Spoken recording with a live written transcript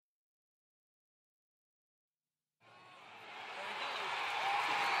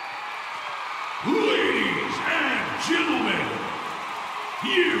gentlemen,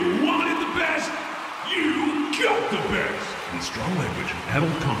 you wanted the best, you got the best. With strong language and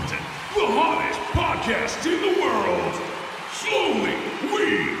adult content, the hottest podcast in the world. Slowly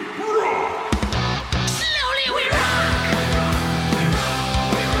We Rock. Slowly We Rock.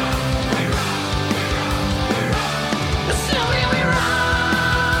 Slowly We Rock.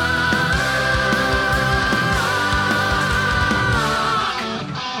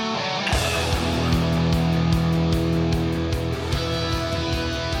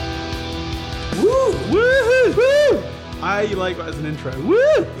 Woo! Woo! Woo! I like that as an intro.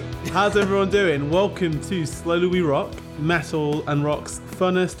 Woo! How's everyone doing? Welcome to Slowly We Rock, Metal and Rock's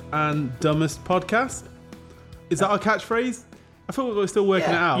funnest and dumbest podcast. Is that our catchphrase? I thought we were still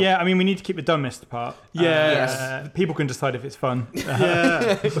working it out. Yeah, I mean, we need to keep the dumbest part. Yeah. People can decide if it's fun.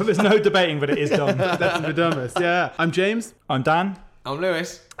 Yeah. But there's no debating that it is dumb. Definitely the dumbest. Yeah. I'm James. I'm Dan. I'm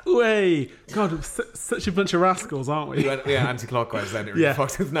Lewis. Way. God, we're such a bunch of rascals, aren't we? We went anti-clockwise then. It really Yeah.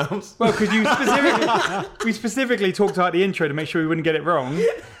 fucked with numbs. Well, because we specifically talked about the intro to make sure we wouldn't get it wrong.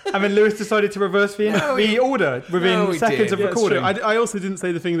 And then Lewis decided to reverse the order within seconds did. of Yeah, it's recording. true. I also didn't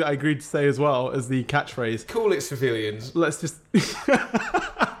say the thing that I agreed to say as well as the catchphrase. Call it civilians. Let's just...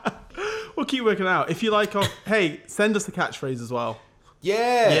 We'll keep working it out. If you like our... Hey, send us a catchphrase as well.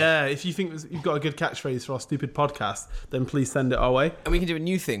 Yeah. Yeah, if you think you've got a good catchphrase for our stupid podcast, then please send it our way. And we can do a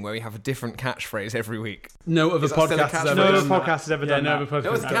new thing where we have a different catchphrase every week. No other Is that still a podcast has catchphrase? ever no done other that. podcast has ever Yeah, done no that. other podcast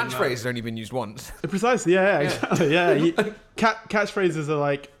No, the has done catchphrase has only been used once. that. Precisely, yeah, exactly. Yeah, catchphrases are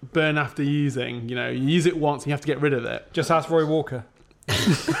like burn after using. You know, you use it once, and you have to get rid of it. Just ask Roy Walker.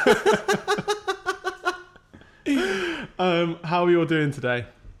 How are we all doing today?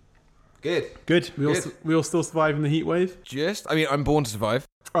 Good. We all still surviving the heat wave? I'm born to survive.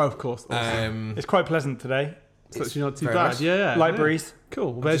 Oh, of course. Awesome. It's quite pleasant today. It's actually not too very bad. nice. Yeah. Light yeah. breeze. Cool.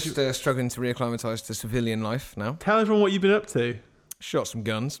 I'm Where's just struggling to reacclimatise to civilian life now. Tell everyone what you've been up to. Shot some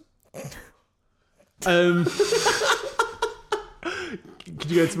guns. Could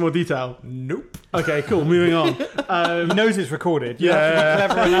you go into more detail? Nope. Okay, cool. Moving on. He knows it's recorded. You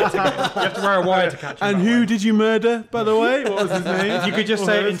have to be clever and activate. You have to wear a wire to catch him. And that who way. did you murder, by the way? What was his name? If you could just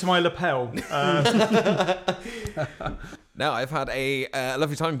say it into my lapel. Now, I've had a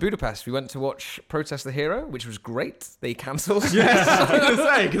lovely time in Budapest. We went to watch Protest the Hero, which was great. They cancelled. Yes, I was going to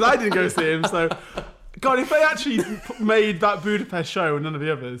say, because I didn't go see him, so... God, if they actually made that Budapest show and none of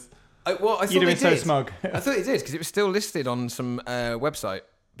the others... I thought You're doing they so did. smug. I thought it did, because it was still listed on some website,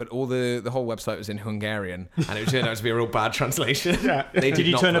 but all the whole website was in Hungarian, and it turned out to be a real bad translation. Yeah. They Did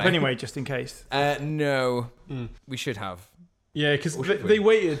you not turn up play. anyway, just in case? No. We should have. Yeah, because Or should we? they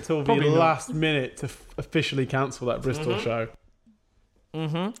waited till the Probably not. last minute to officially cancel that Bristol show.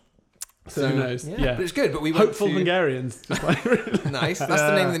 Mm-hmm. So who knows? Yeah. But it's good, but we went Hopeful to... Hungarians. Just like, Nice. That's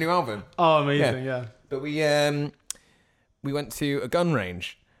the name of the new album. oh, amazing, yeah. But we went to a gun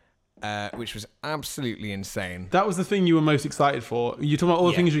range, which was absolutely insane. That was the thing you were most excited for. You're talking about all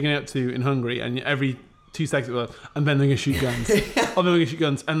the Yeah. things you're getting up to in Hungary, and every 2 seconds, well, and then they're going to shoot guns. Oh, they're going to shoot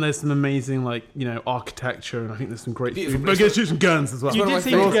guns. And there's some amazing, like, you know, architecture, and I think there's some great Beautiful food. But they're going to shoot some guns as well. You one of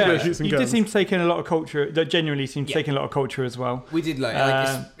did my seem favourite to things. Shoot some you did guns. seem to take in a lot of culture. That genuinely seemed to Yeah. take in a lot of culture as well. We did like it's But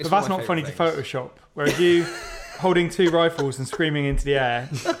one that's of my not funny to favourite things. Photoshop. Whereas you holding 2 rifles and screaming into the air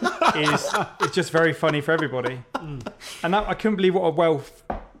is just very funny for everybody. And that, I couldn't believe what a wealth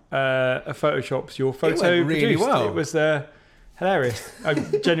of Photoshops your photo went really produced. well. It was hilarious.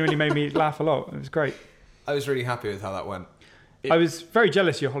 It genuinely made me laugh a lot. It was great. I was really happy with how that went. I was very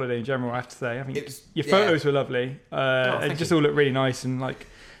jealous of your holiday in general, I have to say. I think It was- your yeah. photos were lovely. They thank just you. all looked really nice and like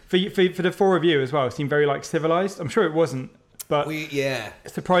for the 4 of you as well. It seemed very like civilized. I'm sure it wasn't, but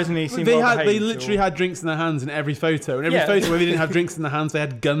surprisingly seemed They well they behaved, literally or- had drinks in their hands in every photo. And every Yeah. photo where they didn't have drinks in their hands, they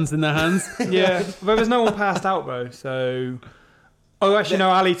had guns in their hands. Yeah, but there's no one passed out though. So, oh, actually, no.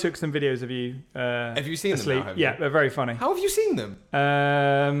 Ali took some videos of you. Have you seen them asleep. now, have you? Yeah, they're very funny. How have you seen them?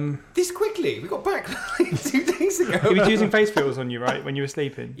 This quickly? We got back like 2 days ago. He was using face filters on you, right, when you were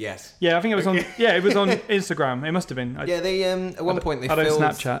sleeping. Yes. Yeah, I think it was on. Yeah, it was on Instagram. It must have been. Yeah, they at one point they I don't filled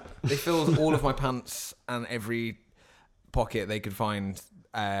Snapchat. They filled all of my pants and every pocket they could find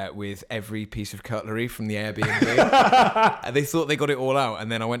with every piece of cutlery from the Airbnb. And they thought they got it all out,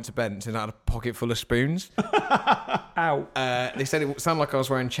 and then I went to bed and had a pocket full of spoons. Ow. They said it sounded like I was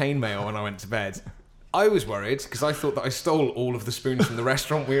wearing chainmail when I went to bed. I was worried because I thought that I stole all of the spoons from the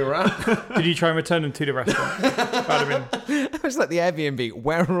restaurant we were at. Did you try and return them to the restaurant? That'd have been. I was like, the Airbnb,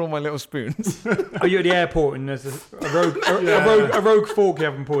 where are all my little spoons? Are you at the airport and there's a rogue fork you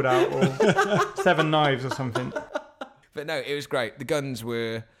haven't pulled out, or 7 knives or something? But no, it was great. The guns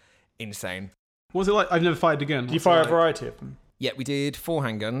were insane. What was it like? I've never fired a gun. Did you fire a variety of them? Yeah, we did 4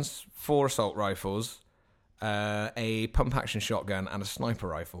 handguns, 4 assault rifles, a pump-action shotgun, and a sniper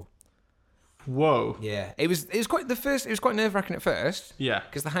rifle. Whoa. Yeah, it was quite nerve-wracking at first. Yeah.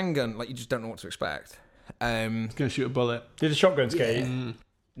 Because the handgun, like, you just don't know what to expect. It's gonna shoot a bullet. Did the shotgun scare you?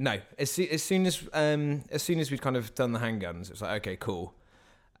 No, as soon as we'd kind of done the handguns, it was like, okay, cool.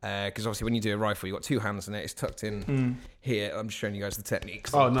 Because obviously when you do a rifle, you've got two hands in it. It's tucked in here. I'm just showing you guys the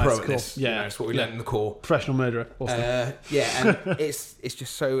techniques. Oh, nice, Pro at cool. this. Yeah, You know, it's what we learned in the Corps. Professional murderer. Awesome. Yeah, and it's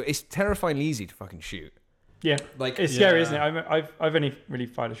just so it's terrifyingly easy to fucking shoot. Yeah, Like, it's scary, isn't it? I've only really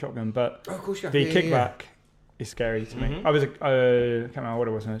fired a shotgun, but of course you have. the Yeah, yeah, kickback is scary to me. I was, I can't remember how old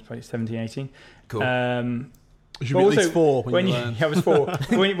I was when I was probably 17, 18. Cool. You should But be at also, least 4 when you learn. I was 4.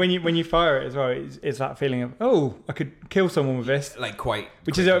 when you fire it as well, it's that feeling of, oh, I could kill someone with this, Like quite,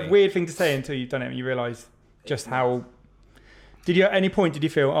 which is a quickly. weird thing to say until you've done it and you realise just how. Did you at any point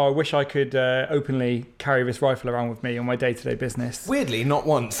feel, oh, I wish I could openly carry this rifle around with me on my day-to-day business? Weirdly, not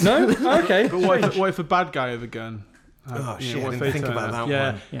once. No, okay. But what if a bad guy with a gun? Oh, shit, what I if didn't they think turn about up?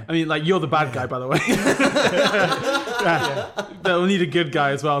 that one. Yeah. I mean, like, you're the bad guy, by the way. They'll need a good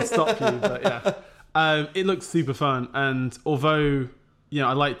guy as well to stop you. But yeah, it looks super fun. And although,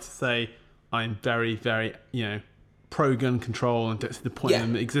 I like to say I'm very, very, pro gun control and don't see the point in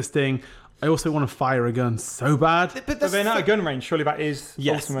them existing, I also want to fire a gun so bad. But But that's then at a gun range, surely that is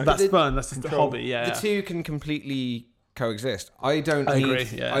Yes, ultimate. that's fun. That's just control. a hobby. Yeah. the two can completely coexist. I agree,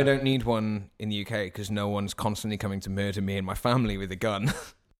 yeah. I don't need one in the UK because no one's constantly coming to murder me and my family with a gun.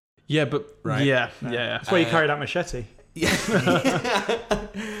 Yeah, but Right. yeah. That's why you carry that machete.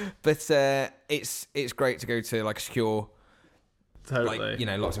 But it's great to go to like a secure, Totally.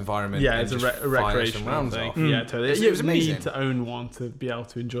 like locked environment. Yeah, and it's a just fire some recreational rounds thing. off. Yeah, totally. It You was amazing. need to own one to be able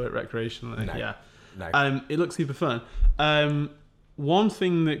to enjoy it recreationally. No. Yeah. No. It looks super fun. One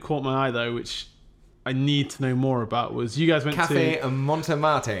thing that caught my eye though, which I need to know more about, was you guys went Cafe to. and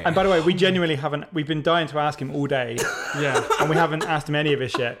Montemarte. And by the way, we genuinely haven't. We've been dying to ask him all day, Yeah. and we haven't asked him any of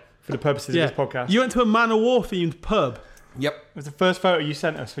this yet for the purposes Yeah. of this podcast. You went to a Man of War themed pub. Yep. It was the first photo you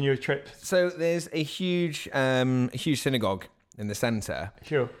sent us on your trip. So there's a huge synagogue in the centre.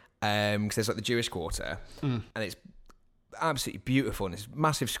 Sure. Because there's like the Jewish quarter, and it's absolutely beautiful, and it's a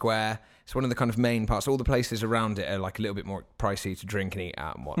massive square. It's one of the kind of main parts. All the places around it are like a little bit more pricey to drink and eat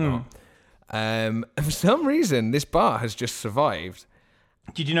at and whatnot. And for some reason, this bar has just survived.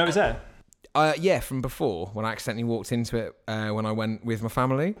 Did you know it was there? Yeah, from before when I accidentally walked into it when I went with my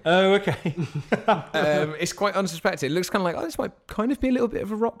family. Oh, okay. It's quite unsuspected. It looks kind of like, this might kind of be a little bit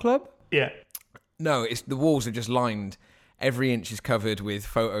of a rock club. Yeah. No, the walls are just lined. Every inch is covered with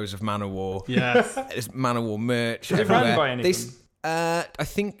photos of Manowar. Yes. There's Manowar merch. Is it everywhere. run by anything? I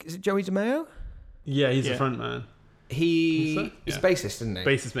think, is it Joey DeMeo? Yeah, he's Yeah. the front man. He's so? a Yeah. bassist, isn't he?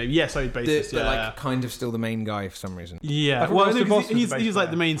 Bassist maybe. Yeah, sorry, bassist. But yeah. like kind of still the main guy for some reason. Yeah. I thought Well, Ross no, the 'cause Boss was the he's bass like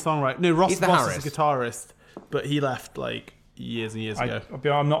the player. main songwriter. No, Ross He's the the Boss is Harris. a guitarist, but he left like years and years ago.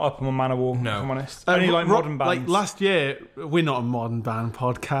 I'm not up on Manowar, No. if I'm honest. Only like Ro- modern bands. Like last year, we're not a modern band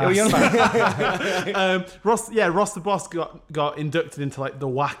podcast. Yeah, what are you on about? Ross the Boss got inducted into like the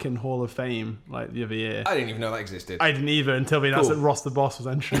Wacken Hall of Fame like the other year. I didn't even know that existed. I didn't either until they announced Cool. that Ross the Boss was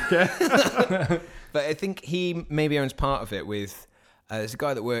entering. Yeah. But I think he maybe owns part of it with... there's a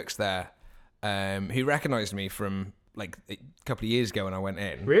guy that works there who recognised me from like a couple of years ago when I went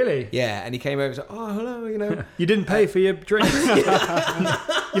in. Really? Yeah, and he came over and said, oh, hello, You didn't pay for your drinks?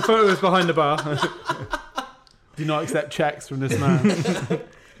 Your photo was behind the bar. Do not accept checks from this man.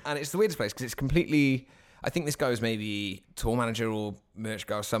 And it's the weirdest place because it's completely... I think this guy was maybe tour manager or merch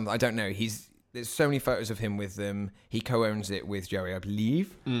guy or something. I don't know. There's so many photos of him with them. He co-owns it with Joey, I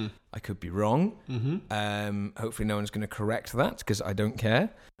believe. I could be wrong. Hopefully no one's going to correct that because I don't care.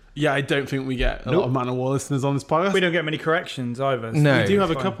 Yeah, I don't think we get a lot of Man of War listeners on this podcast. We don't get many corrections either. No. We do have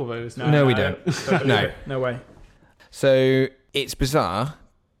a Fine. couple of those. No, we don't. No. No way. So it's bizarre.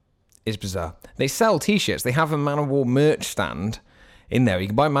 It's bizarre. They sell T-shirts. They have a Manowar merch stand in there. You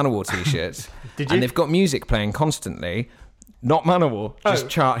can buy Manowar T-shirts. Did you? And they've got music playing constantly. Not Manowar, just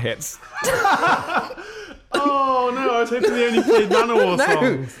chart hits. Oh no, I was hoping they only played Man of War No.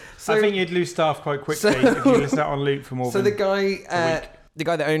 songs. So, I think you'd lose staff quite quickly if you listen out on loop for more so than... the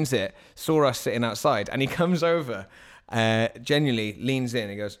guy that owns it saw us sitting outside and he comes over, genuinely leans in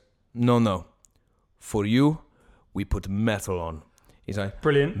and he goes, no, for you, we put metal on. He's like,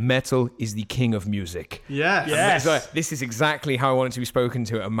 Brilliant. metal is the king of music. Yes. Yeah. He's like, this is exactly how I wanted to be spoken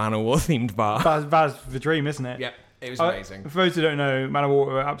to at a Manowar themed bar. That's the dream, isn't it? Yeah, it was amazing. For those who don't know, Manowar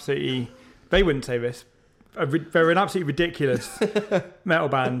are absolutely... They wouldn't say this. They're an absolutely ridiculous metal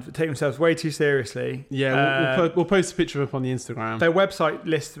band that take themselves way too seriously. Yeah, we'll post a picture up on the Instagram. Their website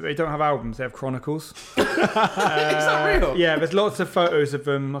lists, they don't have albums, they have chronicles. Is that real? Yeah, there's lots of photos of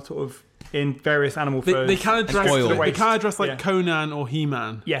them sort of in various animal furs. They kind of dress. oil. They kind of dress like Yeah. Conan or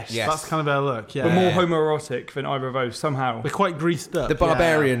He-Man. Yes. Yes. That's kind of their look. Yeah, But more homoerotic than either of those somehow. they're quite greased up. The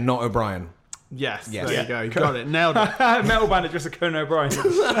barbarian, not O'Brien. Yes, Yes. there you go. Got it. Nailed it. Metal Band are just a Conan O'Brien.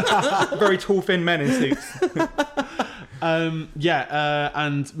 Very tall, thin men in suits.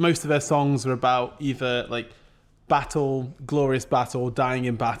 And most of their songs are about either like battle, glorious battle, dying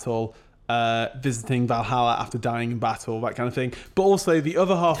in battle, visiting Valhalla after dying in battle, that kind of thing. But also the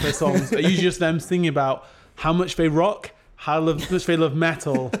other half of their songs are usually just them singing about how much they rock, how much they love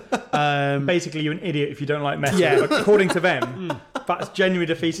metal. Basically, you're an idiot if you don't like metal. Yeah. Like, according to them, that's genuinely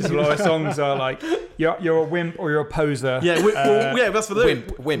the thesis of a lot of songs are like, you're a wimp or you're a poser. Yeah, that's for them.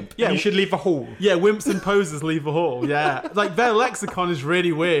 Wimp. Yeah, You should leave the hall. Yeah, wimps and posers leave the hall. Yeah, like their lexicon is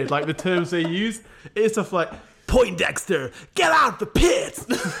really weird. Like the terms they use, it's stuff like Poindexter, get out the pit.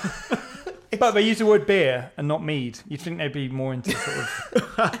 But they use the word beer and not mead. You'd think they'd be more into sort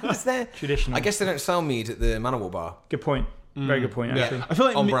of Is there? traditional. I guess they don't sell mead at the Manowar bar. Good point. Very good point, actually. I feel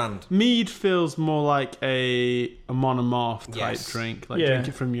like On brand. mead feels more like a monomorph type Yes. drink. Like Yeah. drink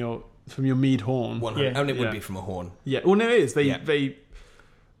it from your mead horn. Yeah. And it would Yeah. be from a horn. Yeah, well, no, it is. Yeah. They.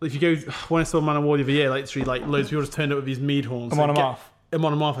 If you go, when I saw Man of War the other year, like literally, like loads of people just turned up with these mead horns. A monomorph. A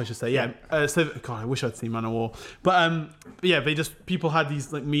monomorph, I should say. Yeah. God, I wish I'd seen Man of War. But yeah, people had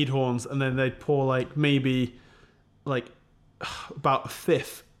these like mead horns, and then they'd pour like maybe like about a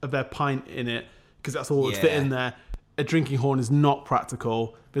fifth of their pint in it because that's all that would fit Yeah. in there. A drinking horn is not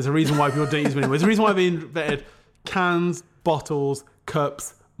practical. There's a reason why people don't use them anymore. There's a reason why they invented cans, bottles,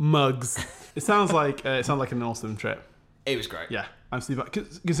 cups, mugs. It sounds like an awesome trip. It was great. Yeah, absolutely.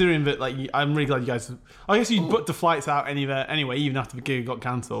 Considering that, like, I'm really glad you guys. I guess you booked the flights out anyway, even after the gig got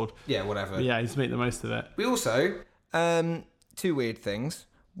cancelled. Yeah, whatever. But yeah, just make the most of it. We also, two weird things.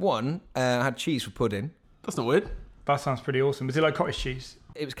 One, I had cheese for pudding. That's not weird. That sounds pretty awesome. Was it like cottage cheese?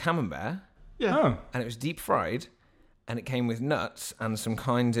 It was camembert, Yeah. Oh. and it was deep fried, and it came with nuts and some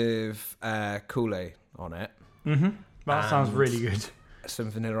kind of Kool-Aid on it. That sounds really good.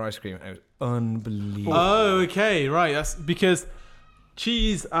 Some vanilla ice cream. And it was unbelievable. Oh, okay, right. That's because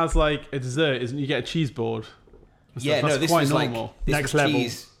cheese as like a dessert isn't. You get a cheese board. and Yeah, stuff. no, That's this quite was normal. like this Next was level.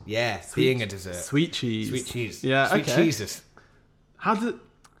 cheese. Yeah, being a dessert. Sweet cheese. Sweet cheese. Yeah, Sweet okay. cheeses. How did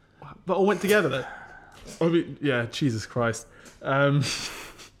that all went together then? I mean, yeah, Jesus Christ. Oh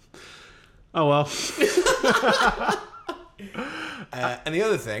well. And the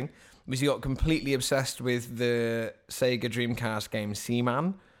other thing was he got completely obsessed with the Sega Dreamcast game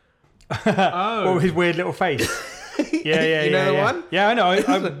Seaman. Oh, his weird little face. Yeah. You know the yeah. one? Yeah, I know.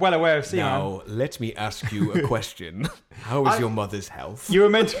 I'm well aware of Seaman. Now, let me ask you a question. How is your mother's health? You were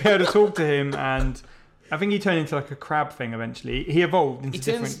meant to be able to talk to him, and I think he turned into like a crab thing eventually. He evolved into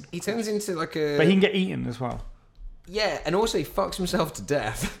different. He turns into like a... But he can get eaten as well. Yeah, and also he fucks himself to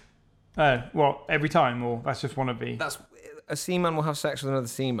death. What, every time? Or that's just one of the. That's... A seaman will have sex with another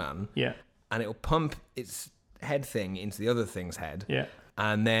seaman, Yeah. and it'll pump its head thing into the other thing's head. Yeah.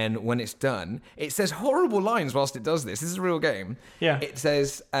 And then when it's done, it says horrible lines whilst it does this. This is a real game. Yeah. It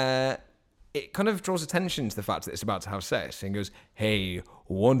says, it kind of draws attention to the fact that it's about to have sex and goes, hey,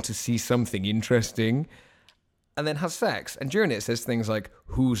 want to see something interesting? And then has sex. And during it says things like,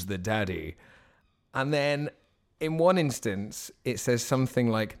 who's the daddy? And then in one instance, it says something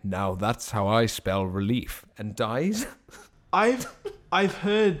like, now that's how I spell relief, and dies. I've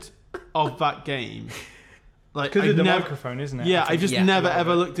heard of that game. Like Because I've of the never- microphone, isn't it? Yeah, I I think. just Yeah. never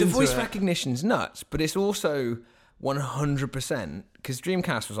ever looked The into voice it. recognition's nuts, but it's also 100%, because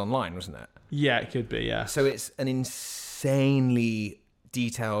Dreamcast was online, wasn't it? Yeah, it could be. Yeah. So it's an insanely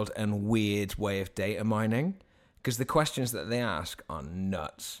detailed and weird way of data mining, because the questions that they ask are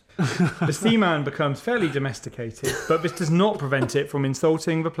nuts. The Seaman becomes fairly domesticated, but this does not prevent it from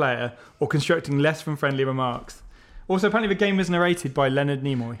insulting the player or constructing less than friendly remarks. Also, apparently the game was narrated by Leonard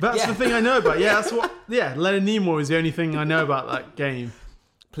Nimoy. That's Yeah. the thing I know about. Yeah, that's what. Yeah, Leonard Nimoy is the only thing I know about that game.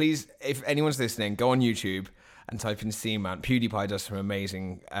 Please, if anyone's listening, go on YouTube and type in Seaman. PewDiePie does some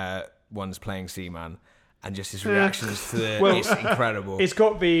amazing ones playing Seaman, and just his reactions to the... Well, it's incredible. It's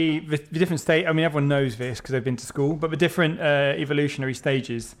got the different state. I mean, everyone knows this because they've been to school. But the different evolutionary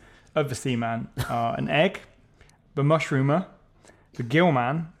stages of the Seaman are an egg, the mushroomer, the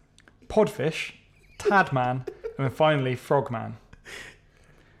gillman, podfish, tadman, and then finally frogman.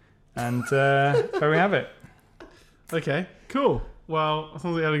 And there we have it. Okay, cool. Well, it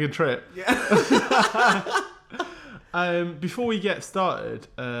sounds like you had a good trip. Yeah. Before we get started,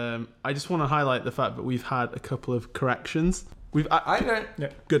 I just want to highlight the fact that we've had a couple of corrections. I don't...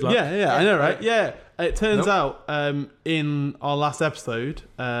 Good luck. Yeah, I know, right? Yeah. It turns out in our last episode,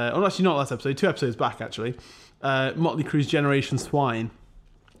 or actually not last episode, 2 episodes back actually, Motley Crue's Generation Swine,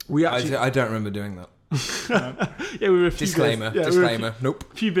 We actually, I don't remember doing that. yeah, we were a few Disclaimer. beers, we were Disclaimer. Nope.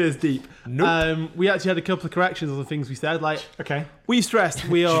 a few beers deep. Nope. We actually had a couple of corrections on the things we said. Like, Okay. we stressed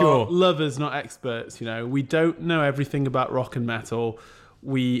we are Sure. lovers, not experts. You know, we don't know everything about rock and metal.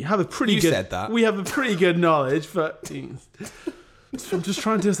 We have a pretty You good. said that. We have a pretty good knowledge, but I'm just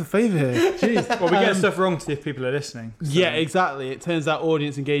trying to do us a favour here. Jeez. Well, we get stuff wrong to see if people are listening. So. Yeah, exactly. It turns out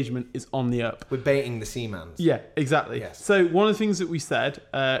audience engagement is on the up. We're baiting the Seamans. Yeah, exactly. Yes. So one of the things that we said,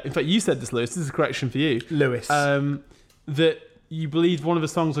 in fact, you said this, Lewis. This is a correction for you. Lewis. That you believed one of the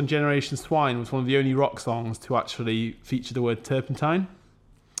songs on Generation Swine was one of the only rock songs to actually feature the word turpentine.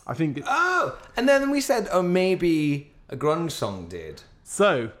 I think Oh, and then we said, maybe a grunge song did.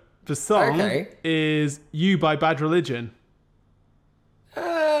 so. The song Okay. is "You" by Bad Religion.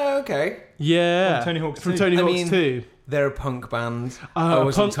 Okay. Yeah, From Tony Hawk's from 2. Tony I Hawk's mean, 2. They're a punk band. a I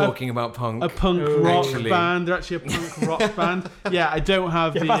wasn't punk- talking about punk. A punk Oh. rock Actually. band. They're actually a punk rock band. Yeah, I don't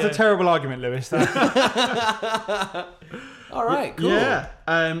have yeah, the. that's a terrible argument, Lewis. All right, cool.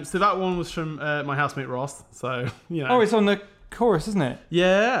 Yeah. So that one was from my housemate Ross. So you know. Oh, it's on the chorus, isn't it?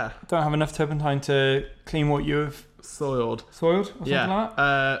 Yeah. Don't have enough turpentine to clean what you have Soiled. soiled or something Yeah. like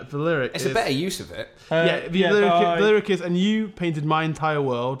that. The lyric. It's is, a better use of it. Yeah. The but lyric is, and you painted my entire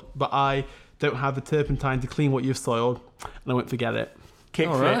world, but I don't have the turpentine to clean what you've soiled, and I won't forget it. kickflip.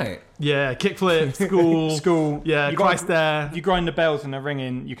 All right. Yeah. Kickflip. School. School. Yeah. You Christ there. If you grind the bells and they're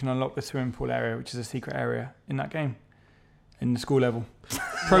ringing, you can unlock the swimming pool area, which is a secret area in that game, in the school level.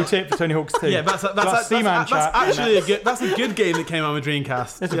 Pro tip for Tony Hawk's 2. Yeah, that's Seaman chat. actually a good. That's a good game that came out with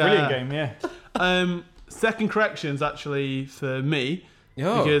Dreamcast. It's a Yeah. brilliant game, yeah. Second corrections actually for me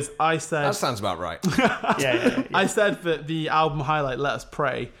Oh, because I said that sounds about right. Yeah. I said that the album highlight "Let Us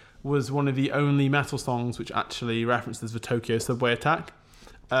Pray" was one of the only metal songs which actually references the Tokyo subway attack.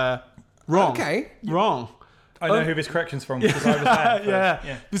 Wrong. Okay. Wrong. I know who this correction's from because I was there.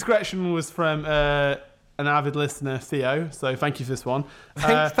 Yeah. This correction was from an avid listener, Theo. So thank you for this one.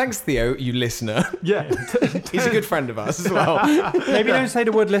 Thanks, Theo, you listener. Yeah. He's a good friend of ours as well. Maybe don't say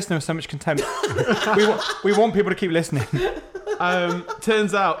the word listener with so much contempt. we want people to keep listening.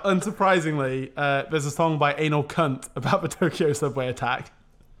 Turns out, unsurprisingly, there's a song by Anal Cunt about the Tokyo subway attack.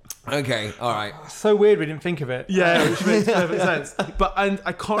 Okay, all right. So weird we didn't think of it. Yeah, which makes perfect sense. And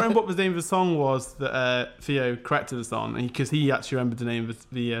I can't remember what the name of the song was that Theo corrected us on, because he actually remembered the name of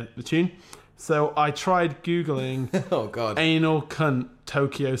the tune. So I tried Googling Oh, God. Anal Cunt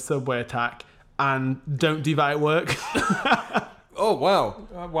Tokyo subway attack, and don't do that at work. Oh,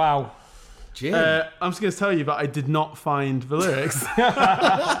 wow. Wow. Jim. I'm just going to tell you that I did not find the lyrics.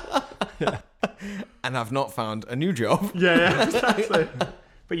 And I've not found a new job. Yeah, exactly.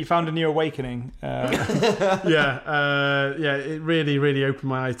 But you found a new awakening. Yeah, it really, really opened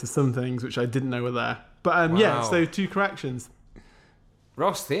my eyes to some things which I didn't know were there. But yeah, Wow. so 2 corrections.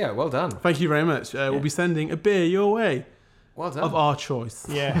 Ross, Theo, well done. Thank you very much. We'll be sending a beer your way Well done. of our choice.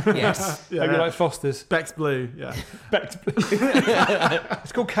 Yeah. Yes. Yeah, Hope you like Foster's. Beck's Blue, yeah.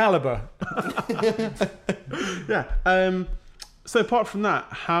 It's called Caliber. Yeah. So apart from that,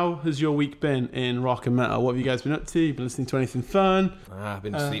 how has your week been in rock and metal? What have you guys been up to? You been listening to anything fun? I've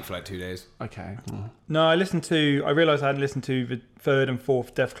been asleep for like 2 days. Okay. No, I realised I hadn't listened to the 3rd and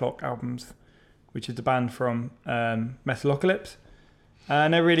 4th Death Clock albums, which is the band from Metalocalypse.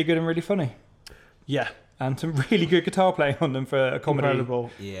 And they're really good and really funny. Yeah. And some really good guitar playing on them for a comedy.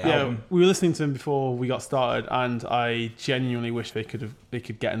 Incredible. Yeah. Yeah, we were listening to them before we got started, and I genuinely wish they could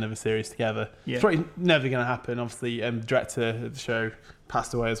get another series together. Yeah. It's probably never going to happen. Obviously, the director of the show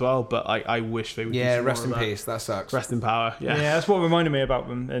passed away as well, but I wish they would. Yeah, do rest more in of that. peace. That sucks. Rest in power. Yeah. Yeah. That's what reminded me about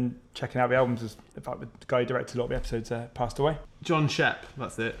them and checking out the albums is the fact that the guy who directed a lot of the episodes passed away. John Shep.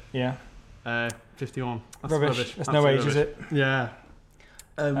 That's it. Yeah. 51. That's Rubbish. That's no Absolute age, is rubbish. it? Yeah.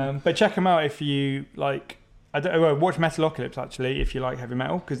 But check them out if you like. Watch Metalocalypse actually if you like heavy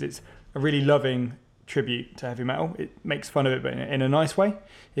metal because it's a really loving tribute to heavy metal. It makes fun of it, but in a nice way.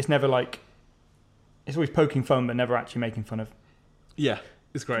 It's never like it's always poking fun, but never actually making fun of Yeah.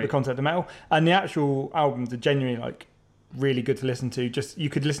 It's the great. concept of metal. And the actual albums are genuinely like really good to listen to. Just you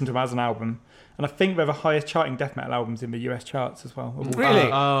could listen to them as an album, and I think they're the highest charting death metal albums in the US charts as well. Really?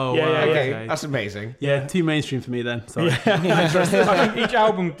 Oh, Yeah, wow, yeah, yeah. Okay, that's amazing. Yeah, too mainstream for me then. Sorry. I think each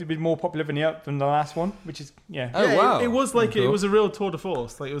album did be more popular than the last one, which is Oh, Yeah, wow. It was like Cool. it was a real tour de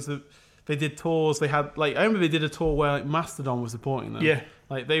force. Like they did tours. They had I remember they did a tour where like Mastodon was supporting them. Yeah.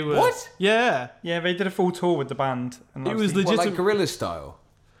 Like they were. What? Yeah. Yeah, they did a full tour with the band. And It was obviously- legit- What, like Gorilla style?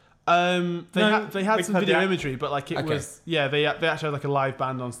 They No, had we some had video the- imagery, but like it Okay. was they actually had like a live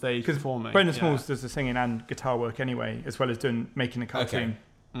band on stage performing. Brendan Yeah. Smalls does the singing and guitar work anyway, as well as making a cartoon.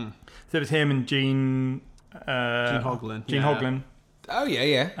 Okay. Mm. So it was him and Gene Gene Hoglan. Gene Yeah. Hoglan. Oh,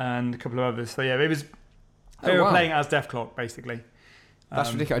 yeah. and a couple of others. So yeah, it was. They were wow. playing as Def Clock basically.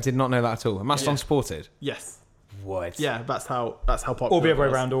 That's ridiculous. I did not know that at all. Mastodon supported? Yes. What? Yeah, that's how popular. Or the other way it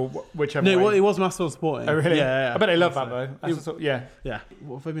was. around, or whichever No, way. well, it was Mastodon supporting. Oh really? Yeah. I bet they love that So- though. That's the sort- yeah. Yeah.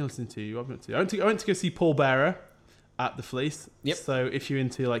 What have I been listening to? What have I been up to? I went to go see Paul Bearer at the Fleece. Yep. So if you're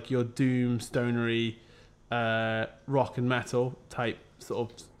into like your doom, stonery, rock and metal type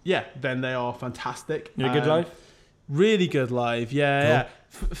sort of, then they are fantastic. You had a good live? Really good live. Yeah.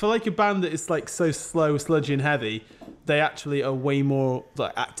 For like a band that is like so slow, sludgy, and heavy, they actually are way more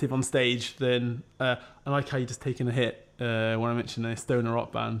like active on stage than. I like how you're just taking a hit when I mentioned a stoner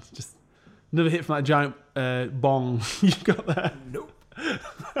rock band. Just another hit from that giant bong you've got there. Nope.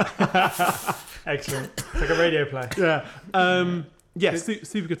 Excellent. It's like a radio play. Yeah.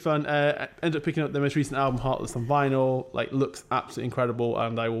 Super good fun. Ended up picking up their most recent album, Heartless, on vinyl. Like, looks absolutely incredible,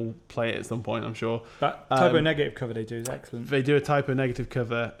 and I will play it at some point, I'm sure. That Typo Negative cover they do is excellent. They do a Typo Negative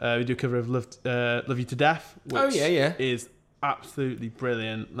cover. We do a cover of Love You to Death, which is absolutely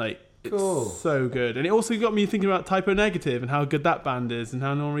brilliant. Like, it's so good. And it also got me thinking about Typo Negative and how good that band is and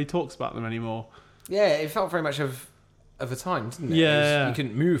how no one really talks about them anymore. Yeah, it felt very much of a time, didn't it? Yeah. You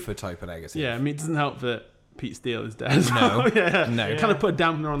couldn't move for Typo Negative. Yeah, I mean, it doesn't help that Pete Steele is dead. No. No. Kind of put a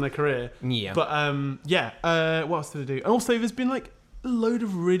dampener on their career. Yeah. But, what else did I do? And also, there's been, like, a load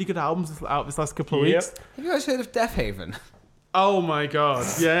of really good albums out this last couple of weeks. Have you guys heard of Death Haven? Oh, my God.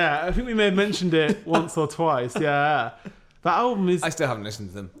 Yeah, I think we may have mentioned it once or twice. Yeah. That album is... I still haven't listened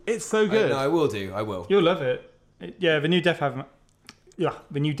to them. It's so good. No, I will do. I will. You'll love it. Yeah, the new Death Heaven. Yeah,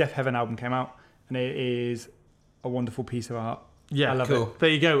 the new Death Heaven album came out, and it is a wonderful piece of art. Yeah, I love cool. it. There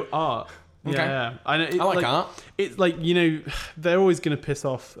you go, art. Okay. Yeah, I know. I like art. It's like, you know, they're always going to piss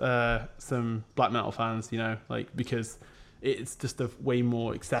off some black metal fans, you know, like, because it's just a way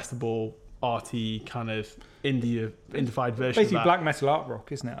more accessible, arty kind of indie-fied version. Basically, of that. black metal art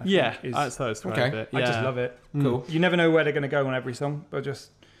rock, isn't it? I Yeah, think, is- that's how it's Okay. it. I just Yeah. love it. Cool. You never know where they're going to go on every song, but just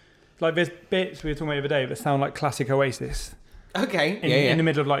like there's bits we were talking about the other day that sound like classic Oasis Okay. in the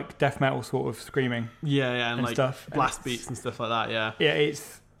middle of like death metal sort of screaming. Yeah, and and like stuff. And blast it's- beats and stuff like that. Yeah, Yeah,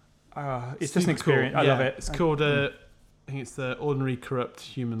 it's just an Super experience. cool. I love Yeah, it. It's called. I think it's Ordinary Corrupt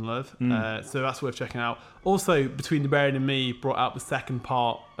Human Love. So that's worth checking out. Also, Between the Buried and Me brought out the second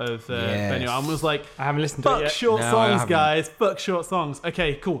part of the new album. It was like, I haven't listened to it fuck yet. short No, I songs, haven't. guys. Fuck short songs.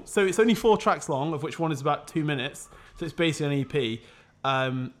 Okay, cool. So it's only 4 tracks long, of which one is about 2 minutes. So it's basically an EP.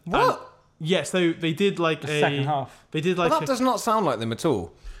 What? Yeah, so they did like The second half. They did Well, like that does not sound like them at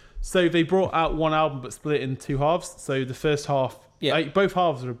all. so they brought out one album but split it in 2 halves. So the first half, both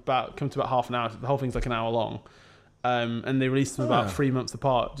halves are come to about half an hour. The whole thing's like an hour long, and they released them about 3 months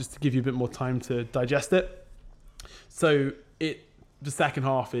apart just to give you a bit more time to digest it. So the second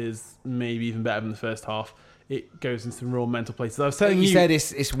half is maybe even better than the first half. It goes in some real mental places. I was telling You you, said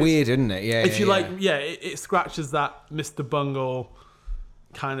it's weird, isn't it? Yeah. if you like, it scratches that Mr. Bungle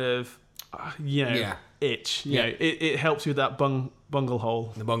kind of, itch. You Yeah. know, it helps you with that bungle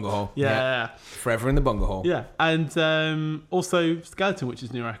hole. the bungle hole. Yeah. Forever in the bungle hole. Yeah, and also Skeleton, which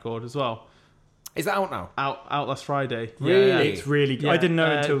is new record as well, Is that out now? out last Friday. Really? Yeah, It's really good. I didn't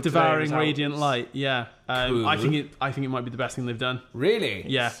know until today it Devouring was out. Radiant Light. Yeah, Cool. I think it might be the best thing they've done. Really?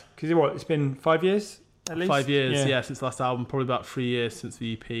 Yeah, Because it's been 5 years at least. 5 years. Yeah. Since the last album, probably about 3 years since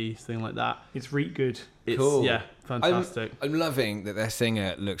the EP, something like that. It's really good. It's Cool. fantastic. I'm loving that their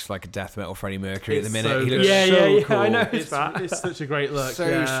singer looks like a death metal Freddie Mercury at the It's minute. so He good. looks Yeah, so yeah, cool. I know. It's such a great look. So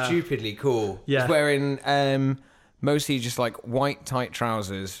yeah. stupidly cool. Yeah. He's wearing mostly just like white tight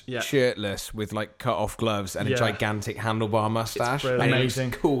trousers, Yeah. shirtless with like cut off gloves and a Yeah. gigantic handlebar mustache. brilliant. And he looks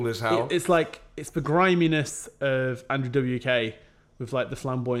Amazing. cool as hell. It's like it's the griminess of Andrew WK with like the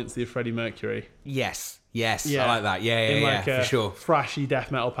flamboyancy of Freddie Mercury. Yes, I like that. in like for a sure. thrashy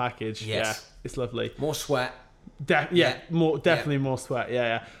death metal package. Yes. Yeah, it's lovely. More sweat. Yeah, definitely more sweat.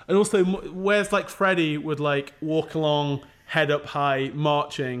 Yeah. And also, whereas like Freddie would like walk along, head up high,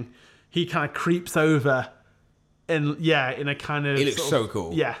 marching, he kind of creeps over, and in a kind of He looks sort of- so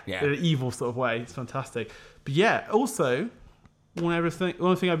cool. Yeah, Yeah. in an evil sort of way. It's fantastic. But yeah, also one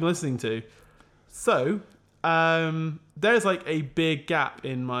thing I've been listening to. So there's like a big gap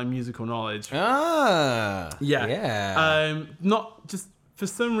in my musical knowledge. Ah. Yeah. Not just for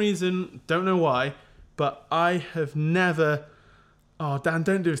some reason, don't know why, but I have never. Oh, Dan,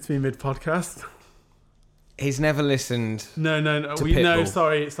 don't do this to me mid-podcast. He's never listened. No. To No, Pitbull.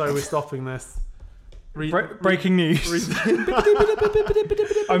 sorry, we're stopping this. Breaking news.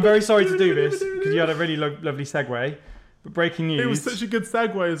 I'm very sorry to do this because you had a really lovely segue. But breaking news. It was such a good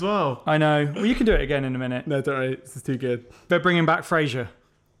segue as well. I know. Well, you can do it again in a minute. No, don't worry, this is too good. They're bringing back Frasier.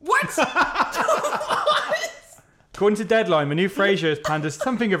 What? According to Deadline, the new Frasier has planned as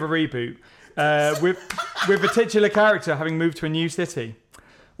something of a reboot, with the titular character having moved to a new city.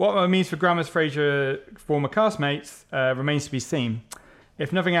 What that means for Grammer's Frasier former castmates remains to be seen.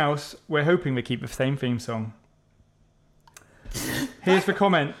 If nothing else, we're hoping they keep the same theme song. Here's the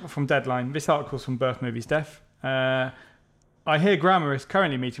comment from Deadline. This article's from Birth Movies Death. I hear Grammer is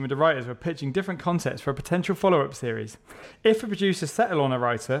currently meeting with the writers who are pitching different concepts for a potential follow-up series. If the producers settle on a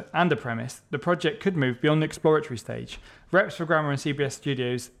writer and a premise, the project could move beyond the exploratory stage. Reps for Grammer and CBS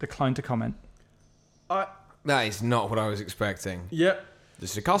Studios declined to comment. That is not what I was expecting. Yep. This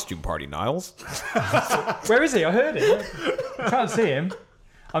is a costume party, Niles. Where is he? I heard him. I can't see him.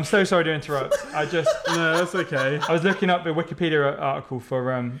 I'm so sorry to interrupt. No, that's okay. I was looking up the Wikipedia article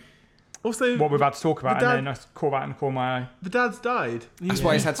for Also, what we're about to talk about, the and then I caught that and caught my eye. the dad's died. That's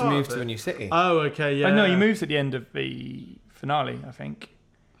why he's had to move to a new city. Oh, okay, yeah. Oh, no, he moves at the end of the finale, I think.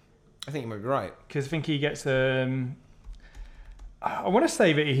 I think you might be right. Because I think he gets... I want to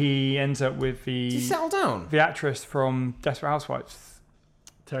say that he ends up with Did he settle down? the actress from Desperate Housewives.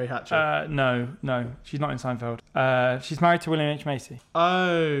 Terry Hatcher. No. She's not in Seinfeld. She's married to William H. Macy.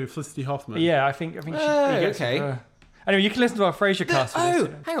 Oh, Felicity Hoffman. Yeah, I think he gets okay. with her. Anyway, you can listen to our Frasier cast. for this.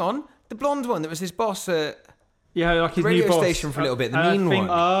 Hang on. The blonde one that was his boss at Yeah, like his radio new boss. station for a little bit. The And I mean think-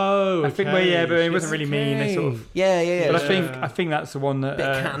 one. Oh, I think, okay. well, but it wasn't really mean. They sort of... Yeah. But I think that's the one that... Bit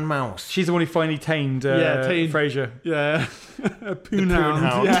of cat and mouse. she's the one who finally tamed, tamed- Frasier. Yeah. A poon poon hound.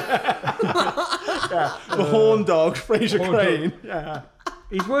 hound. Yeah. The horn dog, Fraser Horn Crane. Yeah.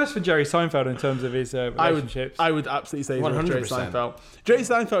 He's worse for Jerry Seinfeld in terms of his relationships. I would absolutely say he's worse for Jerry 100%. Seinfeld. Jerry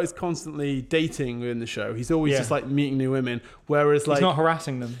Seinfeld is constantly dating within the show. He's always Yeah. just like meeting new women. Whereas like, He's not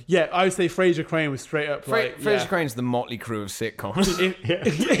harassing them. yeah, I would say Fraser Crane was straight up like, Fraser Crane's the motley crew of sitcoms.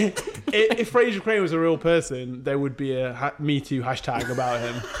 if Fraser Crane was a real person, there would be a Me Too hashtag about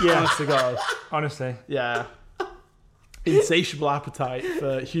him. Yeah. Honest to God. Honestly. Yeah. Insatiable appetite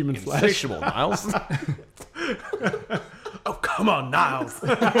for human flesh. Insatiable, Niles. Oh, come on, Niles.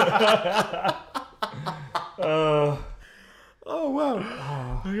 Oh,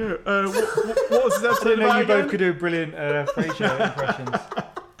 wow. Okay. What was this I episode didn't know about you both again? could do brilliant Frasier impressions.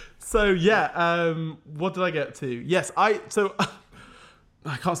 So, yeah, what did I get to? Yes, I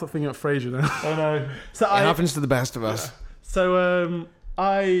can't stop thinking about Frasier now. Oh, no. So It happens to the best of us. So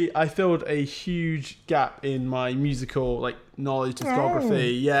I filled a huge gap in my musical like knowledge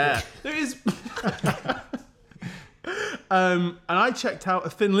discography. Yeah, there is. And I checked out a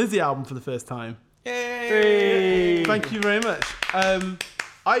Thin Lizzy album for the first time. Yay! Thank you very much.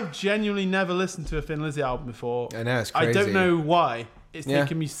 I've genuinely never listened to a Thin Lizzy album before. I know, it's I crazy. don't know why. It's Yeah.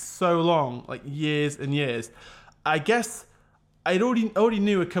 taken me so long, like years and years. I guess I'd already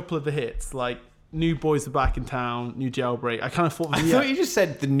knew a couple of the hits, like New Boys Are Back in Town, New Jailbreak. I kind of thought, I thought you just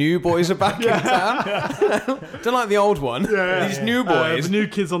said the new boys are back in town. Don't like the old one. These new boys. the new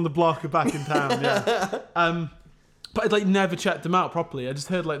kids on the block are back in town. Yeah. But I'd like never checked them out properly. I just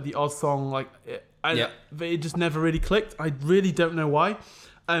heard like the odd song, like it just never really clicked. I really don't know why.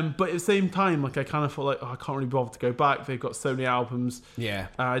 But at the same time, like I kind of felt like I can't really bother to go back. They've got so many albums. Yeah.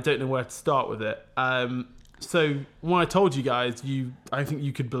 I don't know where to start with it. So when I told you guys, I think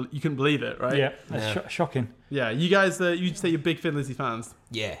you couldn't believe it, right? Yeah, that's shocking. Yeah, you guys, you'd say you're big Thin Lizzy fans.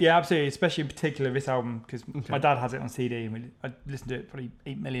 Yeah. Yeah, absolutely. Especially in particular this album because my dad has it on CD and I listened to it probably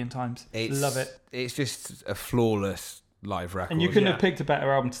 8 million times. Love it. It's just a flawless live record. And you couldn't Yeah. have picked a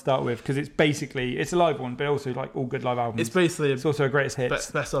better album to start with because it's a live one, but also like all good live albums. It's basically It's also a greatest hits.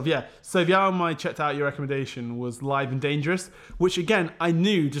 best of, yeah. So the album I checked out, your recommendation was Live and Dangerous, which again I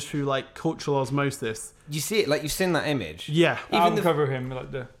knew just through like cultural osmosis. You see it, like you've seen that image. Yeah, Album the- cover of him,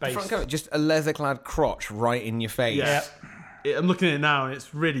 like the bass. Front cover, just a leather-clad crotch right in your face. yeah. I'm looking at it now, and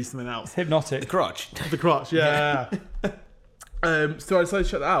it's really something else. It's hypnotic. The crotch. The crotch, yeah. So I decided to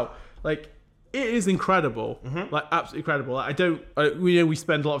check that out. Like, it is incredible, like absolutely incredible. Like, we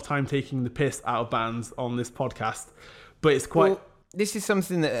spend a lot of time taking the piss out of bands on this podcast, but it's quite. Well, this is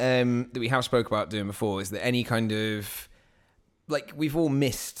something that that we have spoke about doing before. Is that any kind of like we've all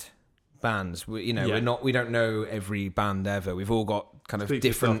missed bands. We don't know every band ever. We've all got kind of Speak for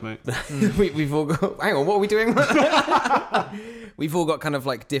different. yourself, mate. We've all got. Hang on, what are we doing? We've all got kind of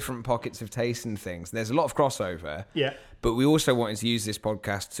like different pockets of taste and things. There's a lot of crossover. Yeah. But we also wanted to use this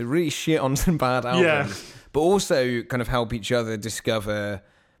podcast to really shit on some bad albums, but also kind of help each other discover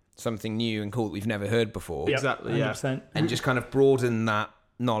something new and cool that we've never heard before. Yep, Exactly, yeah. 100%. And just kind of broaden that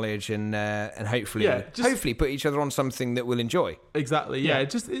knowledge and hopefully hopefully put each other on something that we'll enjoy. Exactly, yeah.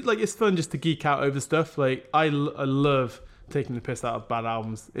 Yeah. It's fun just to geek out over stuff. Like I love taking the piss out of bad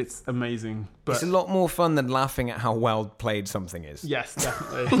albums. It's amazing. But It's a lot more fun than laughing at how well played something is. yes,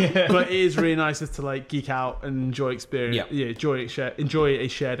 definitely. But it is really nice just to like geek out and enjoy experience. Yeah. Enjoy a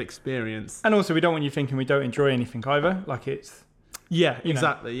shared experience. And also, we don't want you thinking we don't enjoy anything either. Like it's, Yeah, You know.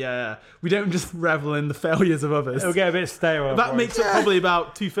 exactly. Yeah. We don't just revel in the failures of others. it'll get a bit stale. That otherwise. makes up probably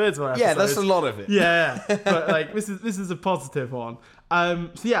about 2/3 of our Yeah, episodes. that's a lot of it. Yeah, but like this is a positive one. So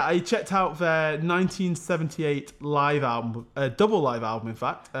yeah, I checked out their 1978 live album, double live album, in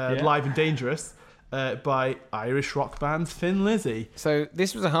fact, Yeah. Live and Dangerous, by Irish rock band Thin Lizzy. So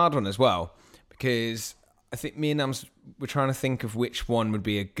this was a hard one as well, because I think me and Nams were trying to think of which one would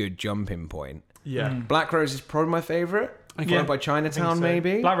be a good jumping point. Yeah, Black Rose is probably my favourite, followed by I think Chinatown so.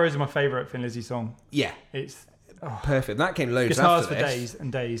 maybe. Black Rose is my favourite Thin Lizzy song. Yeah, It's perfect. That came loads guitars after for this. days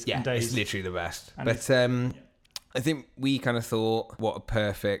and days Yeah, and days. it's literally the best. And But I think we kind of thought, what a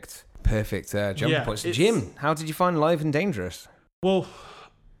perfect jumping Yeah, point. So it's- Jim, how did you find Live and Dangerous? well,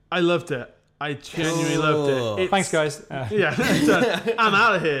 I loved it. I genuinely loved it. It's- Thanks, guys. Yeah, I'm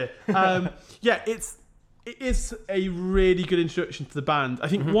out of here. Yeah, it is a really good introduction to the band. I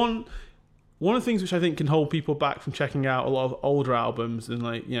think one of the things which I think can hold people back from checking out a lot of older albums and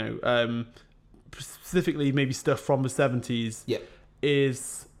like specifically maybe stuff from the 70s Yeah.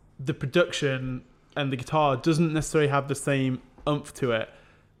 is the production and the guitar doesn't necessarily have the same oomph to it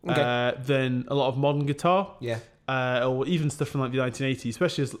than a lot of modern guitar. Yeah. Or even stuff from like the 1980s,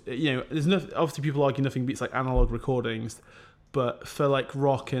 especially as there's obviously people argue nothing beats like analog recordings, but for like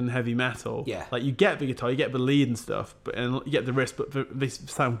rock and heavy metal, like you get the guitar, you get the lead and stuff, and you get the riff, but they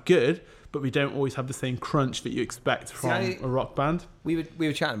sound good, but we don't always have the same crunch that you expect from a rock band. We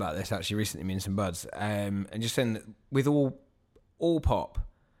were chatting about this actually recently, me and some buds, and just saying that with all pop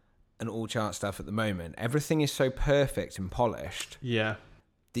and all chart stuff at the moment, everything is so perfect and polished. Yeah.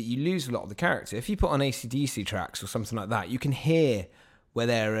 That you lose a lot of the character. If you put on AC/DC tracks or something like that, you can hear where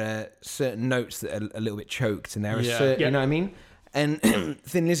there are certain notes that are a little bit choked, and there are certain, you know what I mean? And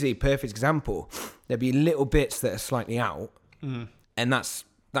Thin Lizzy, perfect example. There'd be little bits that are slightly out, and that's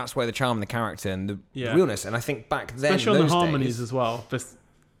where the charm, the character, and the realness. And I think back then, especially on the those harmonies days, as well.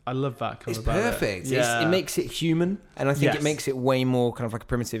 I love that. It's perfect. It makes it human, and I think it makes it way more kind of like a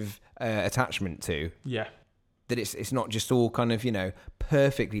primitive attachment to. Yeah. That it's not just all kind of,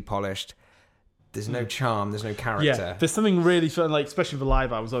 perfectly polished. There's no charm, there's no character. Yeah, there's something really fun, like especially the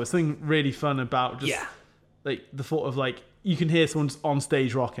live albums. There's something really fun about just like the thought of like you can hear someone just on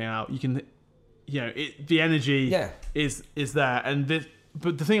stage rocking out. You can, the energy is there. And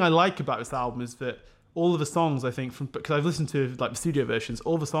but the thing I like about this album is that all of the songs, I think, because I've listened to like the studio versions,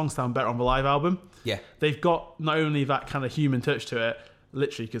 all the songs sound better on the live album. Yeah, they've got not only that kind of human touch to it,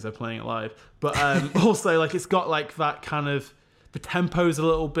 literally because they're playing it live, but also like it's got like that kind of, the tempo's a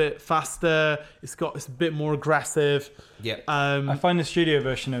little bit faster, it's a bit more aggressive. I find the studio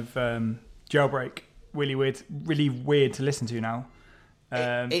version of Jailbreak really weird to listen to now.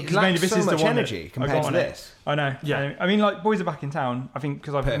 It lacks so much energy compared to this. I know. Yeah. I mean, like Boys Are Back in Town, I think,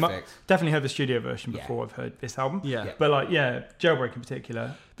 because I've definitely heard the studio version before Yeah. I've heard this album. Yeah. But like, Jailbreak in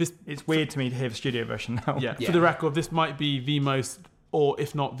particular, it's weird to me to hear the studio version now. Yeah. For the record, this might be the most, or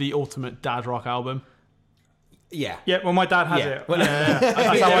if not the ultimate dad rock album. Yeah. Yeah, well, my dad has it. Well,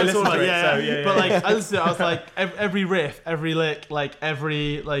 That's how I listen to it. But like, I listened to it, I was like, every riff, every lick, like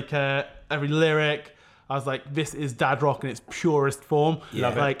every lyric, I was like, this is dad rock in its purest form.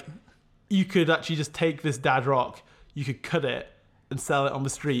 Love it. Like, you could actually just take this dad rock, you could cut it and sell it on the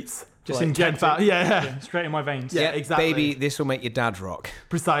streets. Just like, inject it. Yeah, straight in my veins. Yeah, exactly. Baby, this will make your dad rock.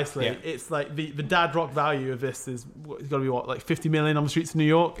 Precisely. Yeah. It's like the dad rock value of this is it's got to be like 50 million on the streets of New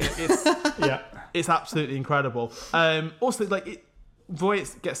York. It's it's absolutely incredible. Also, like the way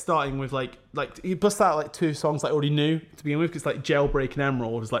it gets starting with like he busts out like two songs that I already knew to begin with, because like Jailbreak and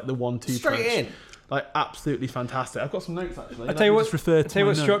Emerald is like the 1-2 Straight punch. in. Like absolutely fantastic. I've got some notes actually. I'll tell you what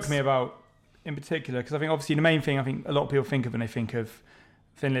struck struck me about in particular, because I think obviously the main thing I think a lot of people think of when they think of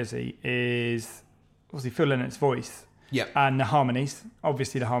Thin Lizzy is obviously Phil Lynot's voice and the harmonies,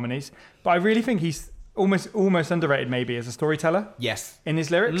 but I really think he's almost underrated maybe as a storyteller. Yes. In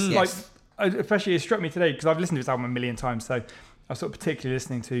his lyrics. Like, Yes. especially it struck me today because I've listened to this album a million times, so I was sort of particularly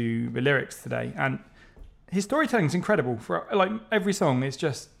listening to the lyrics today, and his storytelling is incredible. For like every song, it's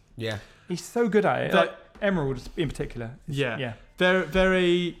just he's so good at it. Like Emerald in particular.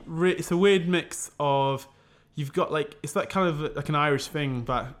 It's a weird mix of, you've got like, it's that kind of like an Irish thing,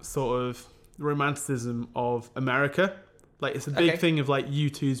 that sort of romanticism of America. Like it's a big thing of like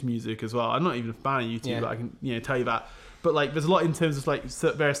U2's music as well. I'm not even a fan of U2, but I can tell you that. But like there's a lot in terms of like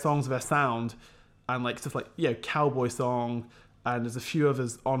various songs of their sound, and like stuff like Cowboy Song, and there's a few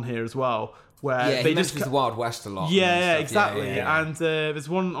others on here as well, where Yeah, they he just mentions the Wild West a lot. yeah, and stuff. exactly. Yeah. And there's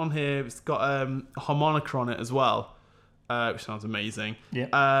one on here. It's got a harmonica on it as well, which sounds amazing. Yeah.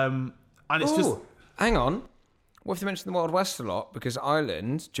 And it's just Ooh, hang on. What if you mentioned the Wild West a lot? Because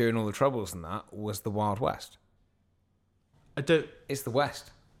Ireland, during all the troubles and that, was the Wild West. I don't. It's the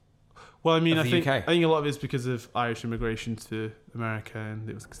West. Well, I mean, Of I the think UK. a lot of it is because of Irish immigration to America, and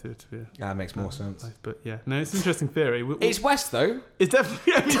it was considered to be a That makes more sense. place. But yeah, no, it's an interesting theory. It's West, though. It's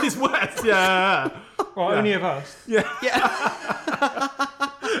definitely. I mean, it's West. Yeah. Well, only of us.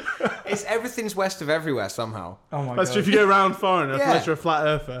 It's everything's west of everywhere somehow. Oh my That's god. true. If you go around far enough, Yeah. unless you're a flat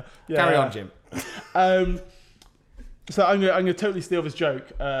earther. Yeah. Carry on, Jim. So I'm gonna totally steal this joke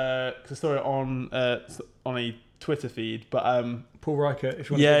because I saw it on a Twitter feed, but Paul Reichert, if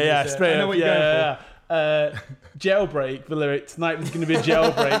you want to give yeah, us straight I know up, what you're going for. Jailbreak, the lyric, tonight there's going to be a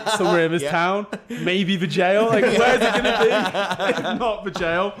jailbreak somewhere in this town, maybe the jail, like where's it going to be if not the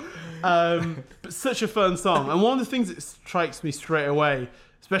jail? But such a fun song, and one of the things that strikes me straight away,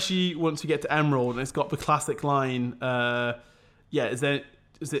 especially once you get to Emerald, and it's got the classic line, is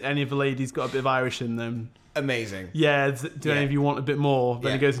it any of the ladies got a bit of Irish in them? Amazing. Yeah, do any of you want a bit more?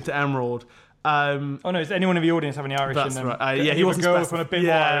 Then Yeah. it goes into Emerald. Oh no, does anyone in the audience have any Irish That's in them? right. Yeah, he Either wasn't girls specif- want a bit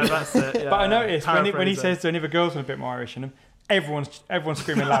yeah, more Irish. that's it. Yeah. But I noticed when he Paraphrase says it. to any of the girls want a bit more Irish in them, everyone's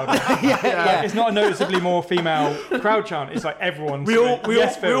screaming louder. It's not a noticeably more female crowd chant. It's like everyone's We all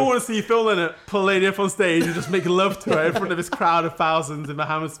Phil. want to see Phil Lynott pull a lady up on stage and just make love to her in front of this crowd of thousands in the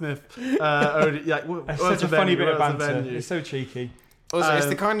Hammersmith. It's such a funny bit of banter. It's so cheeky. Also, it's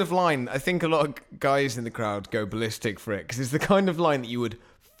the kind of line, I think a lot of guys in the crowd go ballistic for it, because it's the kind of line that you would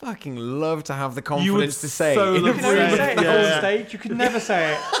fucking love to have the confidence to say. so in a love You to can room only say of say it. it Yeah. on stage. You could never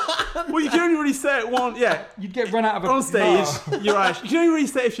say it. Well, you can only really say it once. Yeah, You'd get run out of a on stage, bar. you're Irish. You can only really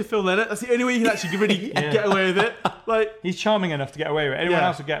say it if you're Phil Lynott. That's the only way you can actually really get away with it. Like He's charming enough to get away with it. Anyone Yeah.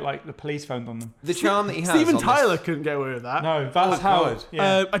 else would get like the police phoned on them. The charm that he has. Steven on Tyler couldn't get away with that. No, that's how. God.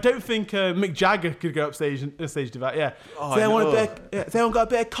 Yeah. I don't think Mick Jagger could go up stage and do that. Yeah. Oh, Has anyone, I know. has anyone got a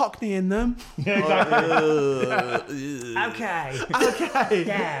bit of Cockney in them? Yeah, exactly. Okay. Okay.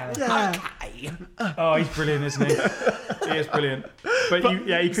 Yeah. Oh, he's brilliant, isn't he? He is brilliant. But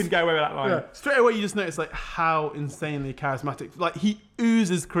he couldn't get away with that line. Yeah. Straight away, you just notice like how insanely charismatic. Like he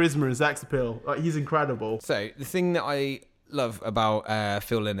oozes charisma and sex appeal. Like he's incredible. So, the thing that I love about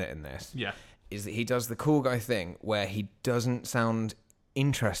Phil Lynott in this Yeah. is that he does the cool guy thing where he doesn't sound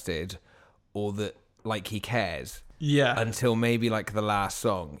interested or that like he cares Yeah. until maybe like the last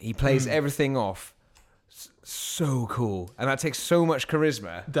song. He plays everything off so cool, and that takes so much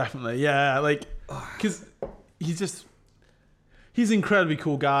charisma. Definitely. Yeah. Like because he's an incredibly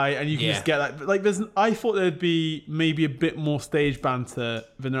cool guy, and you can Yeah. just get that. Like I thought there'd be maybe a bit more stage banter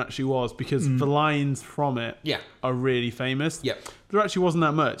than there actually was because the lines from it Yeah. are really famous. Yep. There actually wasn't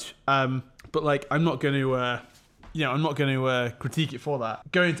that much. But like I'm not going to critique it for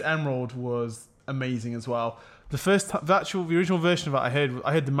that. Going to Emerald was amazing as well. The original version of it I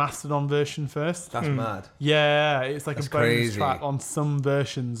heard the Mastodon version first. That's mad. Yeah, it's like That's a bonus crazy. track on some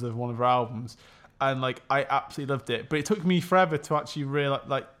versions of one of our albums, and like I absolutely loved it. But it took me forever to actually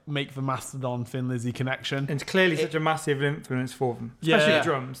make the Mastodon Thin Lizzy connection. And it's clearly such a massive influence for them, Yeah. especially the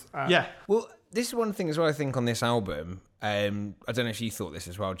drums. Yeah, Well, this is one thing as well, I think, on this album. I don't know if you thought this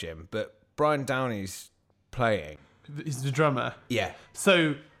as well, Jim, but Brian Downey's playing. he's the drummer. Yeah.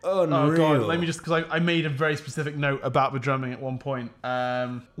 So, Unreal. oh god, let me just because I made a very specific note about the drumming at one point.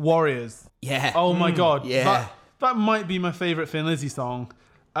 Warriors. Yeah. Oh my god, yeah. that might be my favorite Thin Lizzy song.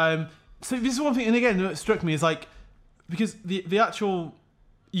 So this is one thing, and again, what struck me is like because the actual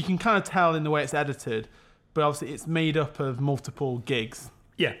you can kind of tell in the way it's edited, but obviously it's made up of multiple gigs.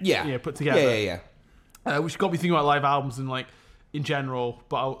 Yeah. Yeah. Put together. Yeah. Which got me thinking about live albums and like in general,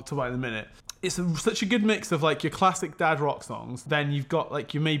 but I'll talk about it in a minute. It's such a good mix of like your classic dad rock songs. Then you've got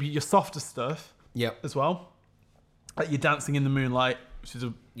like your softer stuff Yep. as well. Like your Dancing in the Moonlight, which is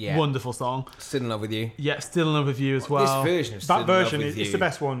a wonderful song. Still in love with you. Yeah, Still in Love with You as well. This version of Still That in Love version with is You. it's the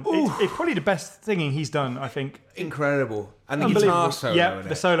best one. It's probably the best singing he's done, I think. Incredible. And the Unbelievable. guitar solo Yeah, in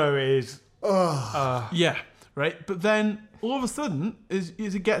the it. solo is. Yeah, right. But then all of a sudden, as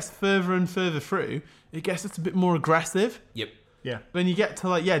it gets further and further through, it gets just a bit more aggressive. Yep. Yeah. Then you get to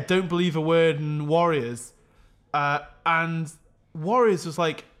like, Don't Believe a Word and Warriors. And Warriors was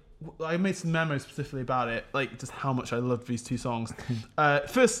like, I made some memos specifically about it, like just how much I loved these two songs.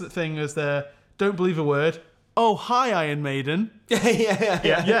 First thing was Don't Believe a Word. Oh, hi, Iron Maiden.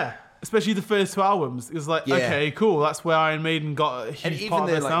 Yeah. Especially the first two albums. It was like, Yeah. okay, cool. That's where Iron Maiden got a huge And even part of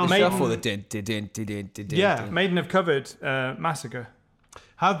the their like sound. the Maiden- shuffle, the din. Yeah. Maiden have covered Massacre.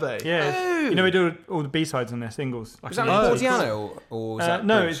 Have they? Yeah, Oh. you know we do all the B-sides on their singles. Like Was that Oh, with Portiano or was that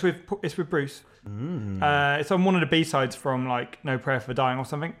no, Bruce? it's with Bruce. It's on one of the B-sides from like No Prayer for Dying or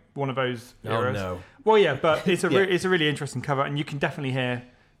something. One of those eras. no. Well, yeah, but it's it's a really interesting cover, and you can definitely hear.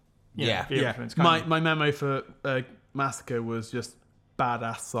 You know, Yeah. the Yeah. influence. My memo for Massacre was just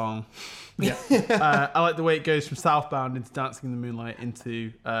badass song. Yeah. I like the way it goes from Southbound into Dancing in the Moonlight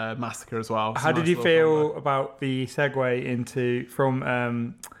into Massacre as well. It's a How did nice you little feel combo. about the segue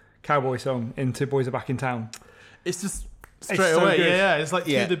from Cowboy Song into Boys Are Back in Town? It's just straight so away. good. Yeah, it's like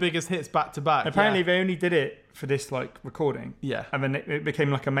two Yeah. of the biggest hits back to back. Apparently, yeah. they only did it for this like recording. Yeah. And then it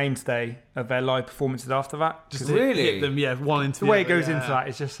became like a mainstay of their live performances after that. Just 'Cause Really? hit them, yeah, one into the way it other, goes yeah. into that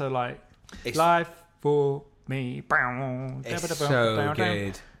is just so like It's- life for me. It's so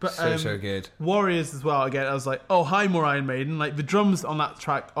good. But, so good. Warriors as well. Again, I was like, oh, hi, more Iron Maiden. Like the drums on that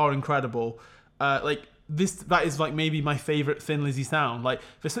track are incredible. Like that is like maybe my favorite Thin Lizzy sound. Like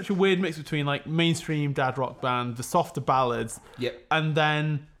there's such a weird mix between like mainstream dad rock band, the softer ballads, Yep. and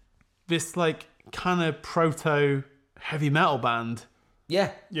then this like kind of proto heavy metal band.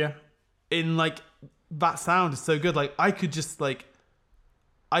 Yeah. Yeah. In like that sound is so good. Like I could just like.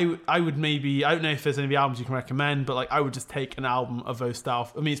 I would maybe, I don't know if there's any of the albums you can recommend, but like I would just take an album of those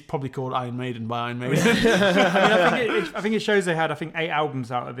style. I mean, it's probably called Iron Maiden by Iron Maiden. I think it shows they had 8 albums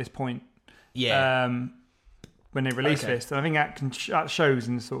out at this point. Yeah. When they released Okay. this, and I think that shows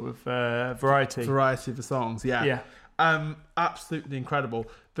in sort of variety. Variety of the songs, yeah. Yeah. Absolutely incredible.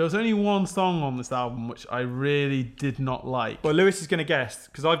 There was only one song on this album which I really did not like. Well, Lewis is going to guess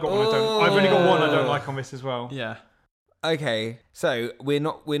because I've got one. I've only got one I don't like on this as well. Yeah. Okay, so we're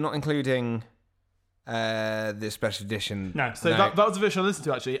not including the special edition. No. So that was the version I listened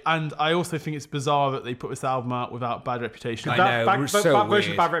to actually, and I also think it's bizarre that they put this album out without Bad Reputation. I That, know, that, so that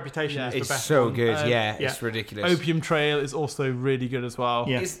version of weird. Bad Reputation Yeah. is the It's best so one. good. Um, yeah, yeah. it's ridiculous. Opium Trail is also really good as well.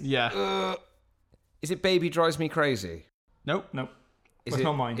 Yeah. Yeah. Is it Baby Drives Me Crazy? Nope. Nope. Is That's it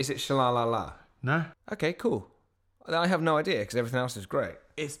not mine. Is it Sha-La-La-La? No. Okay, cool. I have no idea because everything else is great.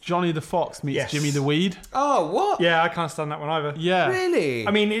 It's Johnny the Fox meets Yes. Jimmy the Weed. Oh, what? Yeah, I can't stand that one either. Yeah. Really?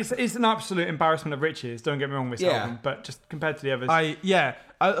 I mean, it's an absolute embarrassment of riches. Don't get me wrong, this Yeah. album, but just compared to the others, I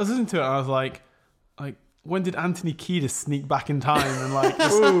was listening to it and I was like, when did Anthony Kiedis sneak back in time and like,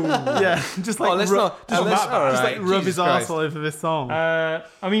 just like, Oh, let's not- just, let's- just all like right, rub Jesus his Christ. arsehole over this song. I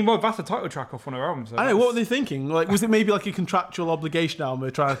mean, well, that's a title track off one of her albums. So I know, what were they thinking? Like, was it maybe like a contractual obligation album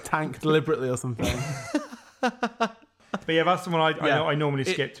they're trying to tank deliberately or something? But yeah, that's the one I normally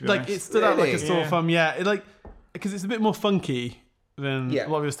skip. To be like, honest. it stood out like a Really? sore Yeah. thumb, yeah. It like, because it's a bit more funky than Yeah. a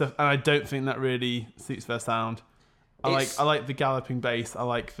lot of the stuff, and I don't think that really suits their sound. I like the galloping bass, I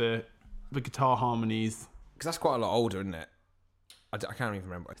like the guitar harmonies. Because that's quite a lot older, isn't it? I can't even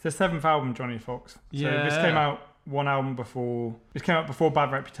remember. It's the 7th album, Johnny Fox. So Yeah. this came out one album before. This came out before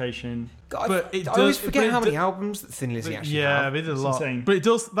Bad Reputation. God, But it I always does- forget but it how many do- albums that Thin Lizzy actually Yeah, have. they did a It's lot. insane. But it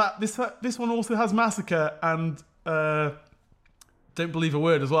does that. This one also has Massacre and Don't Believe a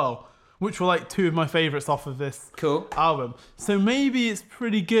Word as well, which were like two of my favourites off of this Cool. album. So maybe it's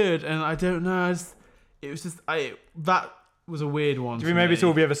pretty good, and I don't know. That was a weird one. Do for we maybe me. it's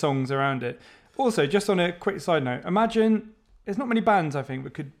all the other songs around it? Also, just on a quick side note, imagine there's not many bands I think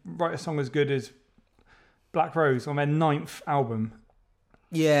that could write a song as good as Black Rose on their 9th album.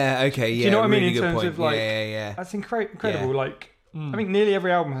 Yeah, okay, yeah. you know what I mean really in good terms point. of, like- Yeah. That's incredible. Yeah. Like, I think nearly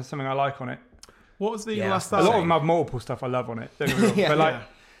every album has something I like on it. What was the Yeah, last a A album? lot of them have multiple stuff I love on it. Don't get me wrong. Yeah. But like, Yeah.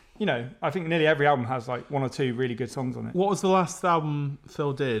 you know, I think nearly every album has like 1 or 2 really good songs on it. What was the last album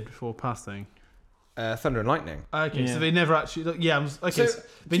Phil did before passing? Thunder and Lightning. Okay, Yeah. so they never actually. Yeah, okay. So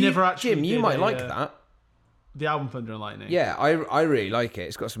they do you- never actually. Jim, you did might a, like that. The album Thunder and Lightning. Yeah, I really like it.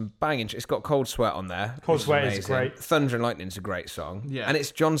 It's got some banging. It's got Cold Sweat on there. Cold which Sweat is amazing. great. Thunder and Lightning's a great song. Yeah. And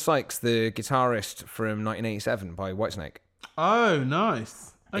it's John Sykes, the guitarist from 1987 by Whitesnake. Oh,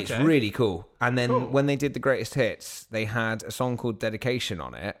 nice. Okay. It's really cool. And then Cool. when they did the greatest hits, they had a song called Dedication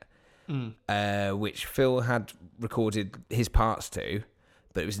on it, which Phil had recorded his parts to,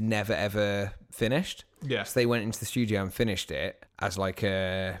 but it was never ever finished. Yeah. So they went into the studio and finished it as like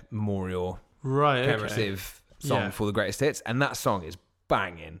a memorial Right. Okay. commemorative song Yeah. for the greatest hits, and that song is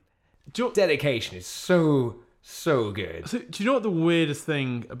banging. Do you, Dedication is so good. so, do you know what the weirdest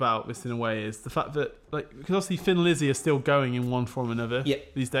thing about this in a way is? The fact that, like, because obviously Thin Lizzy are still going in one form or another Yeah.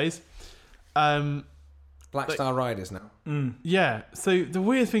 these days. Black Star Riders now. Yeah. So the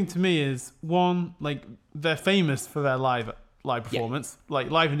weird thing to me is, one, like, they're famous for their live performance. Like,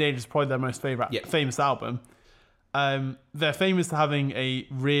 Live and Danger is probably their most famous album. They're famous for having a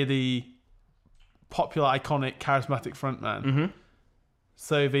really popular, iconic, charismatic frontman.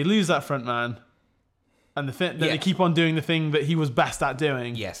 So they lose that frontman. and that they keep on doing the thing that he was best at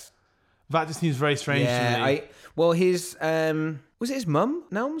doing. Yes. That just seems very strange to me. His was it his mum,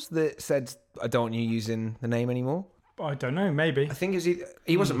 Nelms, that said, "I don't want you using the name anymore"? I don't know. Maybe. I think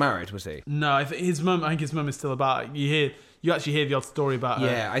he wasn't married, was he? No, I think his mum is still about. You actually hear the odd story about her.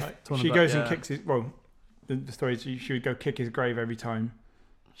 Yeah, she goes and kicks his. Well, the story is she would go kick his grave every time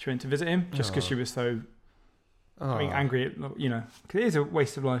she went to visit him, just because she was so angry at, because it is a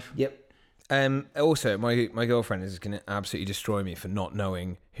waste of life. Yep. Also, my girlfriend is going to absolutely destroy me for not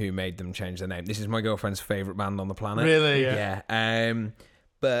knowing who made them change their name. This is my girlfriend's favourite band on the planet. Really? Yeah.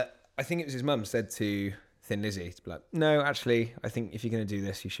 But I think it was his mum said to Thin Lizzy to be like, no, actually, I think if you're going to do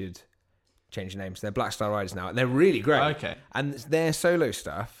this, you should change your names. They're Black Star Riders now, and they're really great. Okay. And their solo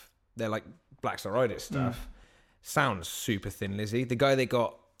stuff, they're like Black Star Riders stuff, sounds super Thin Lizzy. The guy they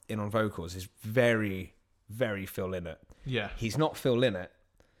got in on vocals is very, very Phil Lynott. Yeah. He's not Phil Lynott.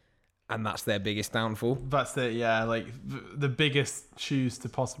 And that's their biggest downfall. That's it, yeah. Like the biggest shoes to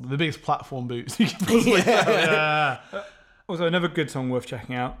possibly, the biggest platform boots you can possibly have. Yeah. Also, another good song worth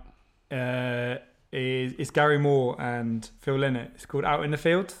checking out is Gary Moore and Phil Lynott. It's called Out in the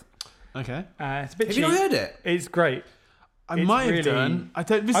Fields. Okay. It's a bit Have cheap. you not heard it? It's great. I might have done.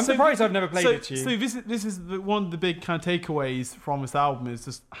 I'm surprised I've never played it to you. So this is one of the big kind of takeaways from this album is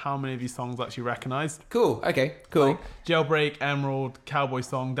just how many of these songs I actually recognised. Cool. Okay. Cool. Like Jailbreak, Emerald, Cowboy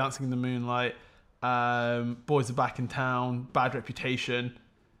Song, Dancing in the Moonlight, Boys Are Back in Town, Bad Reputation.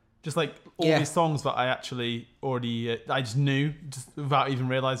 Just like all these songs that I actually already, I just knew just without even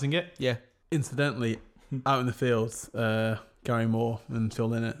realising it. Yeah. Incidentally, Out in the Fields, Gary Moore and Phil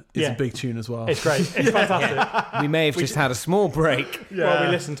Lynott. It's a big tune as well. It's great. It's fantastic. We may have just had a small break. Yeah. Well, we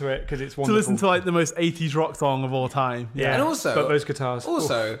listened to it because it's wonderful. To listen to like the most 80s rock song of all time. Yeah. And also, but those guitars.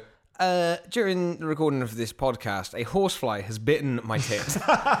 Also, during the recording of this podcast, a horsefly has bitten my tit.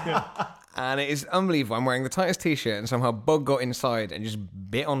 And it is unbelievable. I'm wearing the tightest t-shirt and somehow a bug got inside and just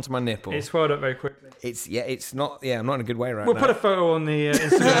bit onto my nipple. It swelled up very quickly. I'm not in a good way right now. We'll Uh, put a photo on the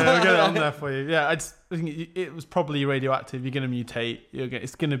Instagram. We'll get it on there for you. Yeah, I think it was probably radioactive. You're going to mutate.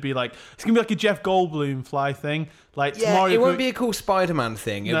 It's going to be like a Jeff Goldblum fly thing. Like tomorrow, it won't be a cool Spider-Man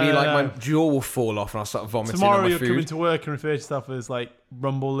thing. It'll be like my jaw will fall off and I'll start vomiting tomorrow on my you'll food. come into work and refer to yourself as like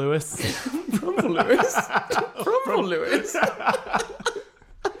Rumble Lewis. Rumble Lewis. Rumble Lewis.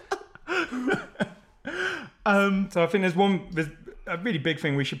 So I think there's a really big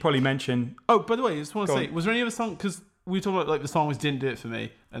thing we should probably mention. Oh, by the way, I just want to say, was there any other song? Because we were talking about like the songs didn't do it for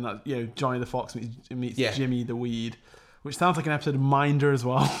me, and that Johnny the Fox meets Jimmy the Weed, which sounds like an episode of Minder as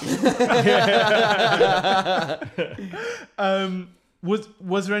well.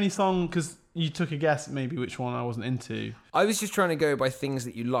 Was there any song? Because you took a guess, maybe which one I wasn't into. I was just trying to go by things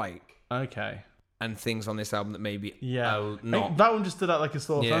that you like. Okay. And things on this album that maybe not. Like, that one just stood out like a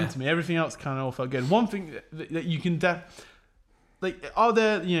sore thumb to me. Everything else kind of all felt good. One thing that you can are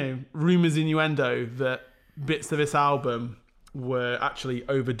there rumors, innuendo that bits of this album were actually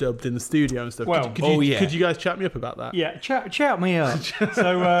overdubbed in the studio and stuff? Well, could you guys chat me up about that? Yeah, chat me up.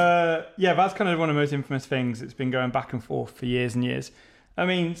 So that's kind of one of the most infamous things that's been going back and forth for years and years. I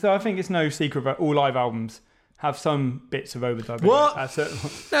mean, so I think it's no secret that all live albums have some bits of overdubbing at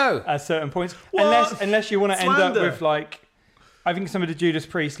certain points. What? Unless you want to end up with like, I think some of the Judas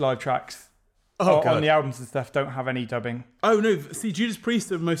Priest live tracks on the albums and stuff don't have any dubbing. Oh no! See, Judas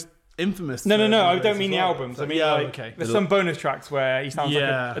Priest are the most infamous. No. I don't mean the albums. I mean there's some bonus tracks where he sounds like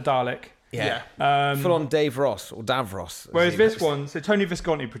a Dalek. Yeah. Full on Dave Ross or Davros. Whereas this one, so Tony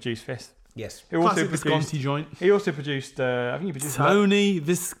Visconti produced this. Yes. Classic Visconti joint. He also produced, I think he produced... Tony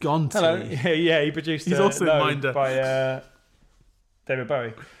Visconti. Hello. Yeah, he produced... He's also Minder. By David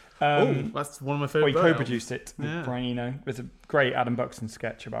Bowie. That's one of my favourite. He co-produced it with Brian Eno. There's a great Adam Buxton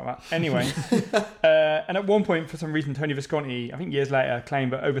sketch about that. Anyway, and at one point, for some reason, Tony Visconti, I think years later,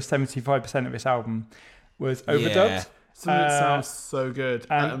 claimed that over 75% of this album was overdubbed. Yeah. Something that sounds so good.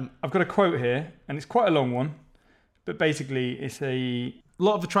 And I've got a quote here, and it's quite a long one, but basically it's a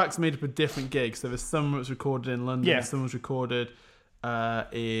lot of the tracks made up of different gigs. So there's some that was recorded in London, some was recorded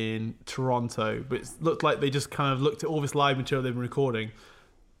in Toronto, but it looked like they just kind of looked at all this live material they've been recording,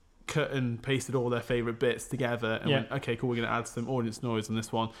 cut and pasted all their favourite bits together and went, okay, cool, we're going to add some audience noise on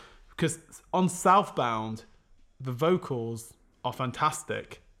this one. Because on Southbound, the vocals are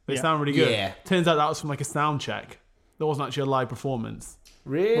fantastic. They sound really good. Yeah. Turns out that was from like a sound check. That wasn't actually a live performance.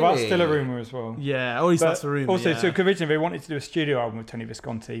 Really? Well, that's still a rumour as well. Yeah, at least that's a rumour. Also, so originally they wanted to do a studio album with Tony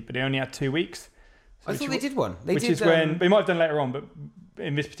Visconti, but they only had 2 weeks. I thought they did one. They might have done later on, but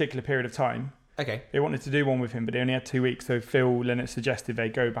in this particular period of time, okay, they wanted to do one with him, but they only had 2 weeks. So Phil Lynott suggested they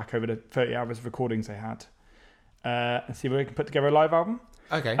go back over the 30 hours of recordings they had and see whether they can put together a live album.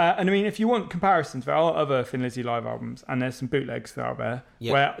 Okay. And I mean, if you want comparisons, there are other Thin Lizzy live albums, and there's some bootlegs that are there,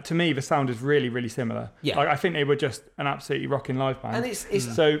 where to me the sound is really, really similar. Yeah. Like, I think they were just an absolutely rocking live band. And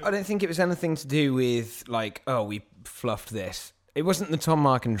it's So I don't think it was anything to do with like, oh, we fluffed this. It wasn't the Tom,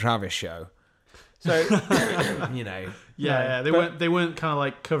 Mark and Travis show. So, you know. Yeah, they weren't kind of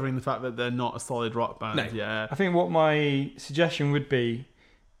like covering the fact that they're not a solid rock band. No. Yeah. I think what my suggestion would be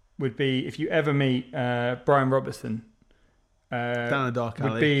if you ever meet Brian Robertson, Down a dark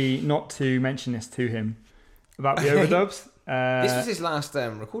alley. would be not to mention this to him about the overdubs. This was his last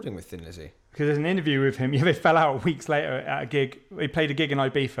recording with Thin Lizzy. Because there's an interview with him. Yeah, they fell out weeks later at a gig. He played a gig in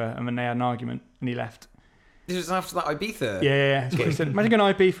Ibiza, and then they had an argument, and he left. This was after that Ibiza. Yeah. That's what he said. Imagine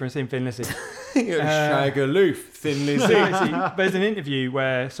going to Ibiza and seeing Thin Lizzy. Shagaloof, Thin Lizzy. Seriously, there's an interview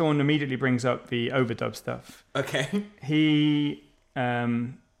where someone immediately brings up the overdub stuff. Okay. He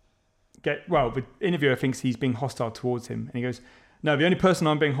the interviewer thinks he's being hostile towards him, and he goes, "No, the only person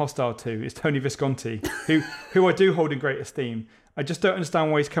I'm being hostile to is Tony Visconti, who I do hold in great esteem. I just don't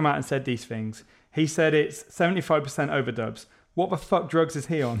understand why he's come out and said these things. He said it's 75% overdubs. What the fuck drugs is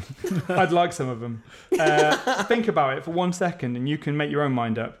he on? I'd like some of them. Think about it for 1 second and you can make your own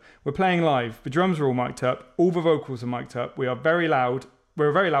mind up. We're playing live. The drums are all mic'd up. All the vocals are mic'd up. We are very loud.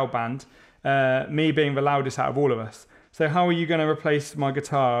 We're a very loud band. Me being the loudest out of all of us. So how are you going to replace my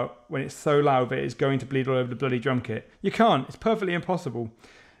guitar when it's so loud that it's going to bleed all over the bloody drum kit? You can't. It's perfectly impossible."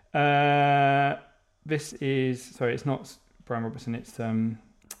 It's not Brian Robertson. It's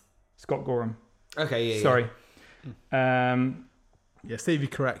Scott Gorham. Okay, yeah. Sorry. Yeah, save your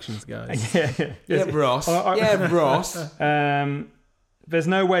corrections, guys. Yeah, Ross. Ross. There's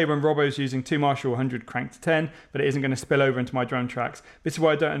no way when Robbo's using 2 Marshall 100 cranked to 10 that it isn't going to spill over into my drum tracks. This is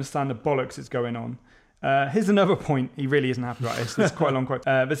why I don't understand the bollocks that's going on. Here's another point. He really isn't happy about this. It's quite a long quote.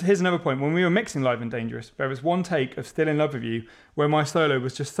 Here's another point. When we were mixing Live and Dangerous, there was one take of Still in Love with You where my solo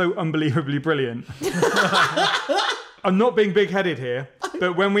was just so unbelievably brilliant. I'm not being big-headed here,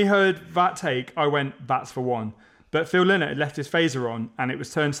 but when we heard that take, I went, "That's for one." But Phil Lynott had left his phaser on, and it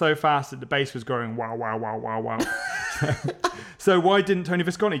was turned so fast that the bass was going wow, wow, wow, wow, wow. So why didn't Tony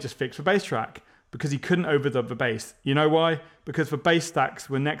Visconti just fix the bass track? Because he couldn't overdub the bass. You know why? Because the bass stacks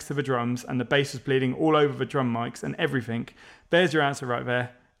were next to the drums, and the bass was bleeding all over the drum mics and everything. There's your answer right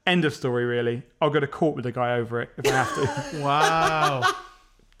there. End of story, really. I'll go to court with the guy over it if I have to. Wow.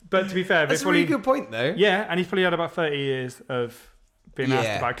 But to be fair, That's a really good point, though. Yeah, and he's probably had about 30 years of being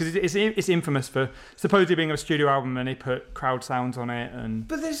asked about, because it's infamous for supposedly being a studio album, and they put crowd sounds on it, and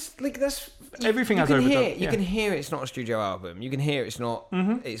but everything has overdub. You yeah. can hear it's not a studio album. You can hear it's not.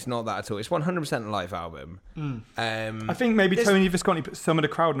 It's not that at all. It's 100% a live album. I think maybe Tony Visconti put some of the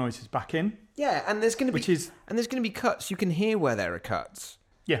crowd noises back in. Yeah, and there's going to be cuts. You can hear where there are cuts.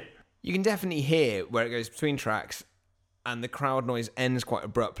 Yeah, you can definitely hear where it goes between tracks. And the crowd noise ends quite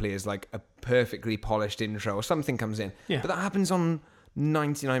abruptly as like a perfectly polished intro or something comes in. Yeah. But that happens on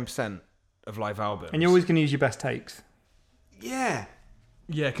 99% of live albums. And you're always going to use your best takes. Yeah.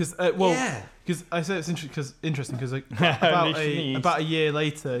 Yeah, because I say it's interesting because like, about a year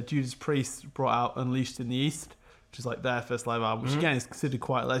later, Judas Priest brought out Unleashed in the East, which is like their first live album, which again is considered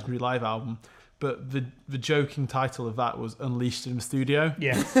quite a legendary live album. But the joking title of that was Unleashed in the Studio.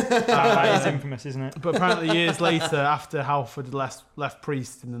 Yeah, that is infamous, isn't it? But apparently years later, after Halford had left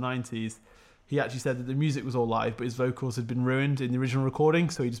Priest in the 90s, he actually said that the music was all live, but his vocals had been ruined in the original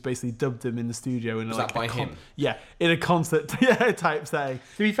recording, so he just basically dubbed them in the studio. Was that by him? Yeah, in a concert type setting.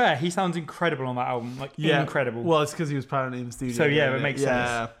 To be fair, he sounds incredible on that album, incredible. Well, it's because he was apparently in the studio. So yeah, it makes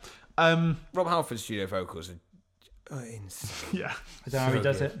sense. Rob Halford's studio vocals are insane. Yeah. I don't know how he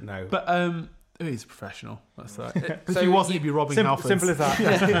does it. No. But he's a professional. That's right. If he wasn't, he'd be robbing Halford. Simple as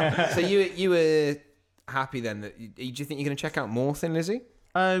that. So you were happy then that do you think you're going to check out more Thin Lizzy?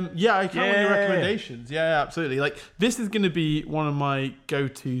 Yeah, I can't want your recommendations. Yeah, absolutely. Like this is going to be one of my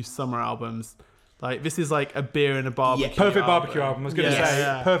go-to summer albums. Like this is like a beer and a barbecue. Yeah, perfect barbecue album. I was going to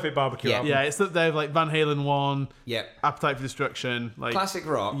say perfect barbecue album. Yeah, it's up there with like Van Halen 1. Yeah. Appetite for Destruction. Like classic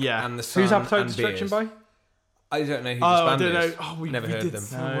rock. Yeah. And the sun. Who's Appetite for and Destruction beers. by? I don't know who this band I don't is. know. Oh, we Never heard did them.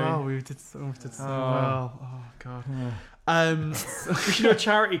 so No. well. We did so well. Oh god. We should do a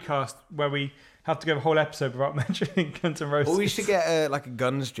charity cast where we have to go the whole episode without mentioning Guns N' Roses. Or we should get like a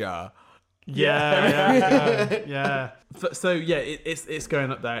Guns jar. Yeah. So yeah, it's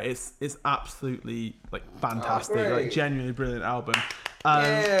going up there. It's absolutely like fantastic, like genuinely brilliant album.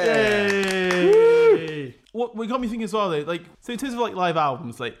 Yay! What got me thinking as well though, like so in terms of like live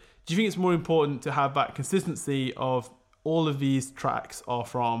albums, like do you think it's more important to have that consistency of all of these tracks are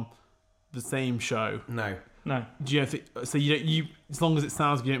from the same show? No. No. Do you think so? You as long as it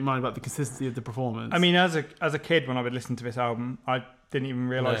sounds, you don't mind about the consistency of the performance. I mean, as a kid, when I would listen to this album, I didn't even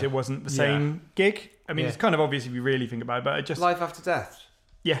realise it wasn't the same gig. I mean, it's kind of obvious if you really think about it, but it just Life After Death.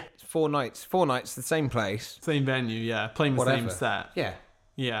 yeah. It's 4 nights, the same place. same venue, playing the same set.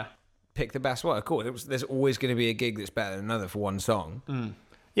 Yeah. Pick the best one. Of course, there's always going to be a gig that's better than another for one song.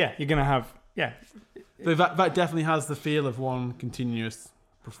 Yeah, you're gonna have But that definitely has the feel of one continuous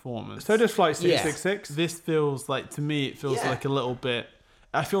performance. So does Flight 666. This feels like, to me, it feels like a little bit.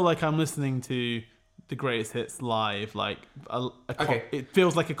 I feel like I'm listening to the greatest hits live. Like it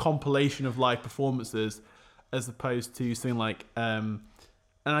feels like a compilation of live performances, as opposed to something like.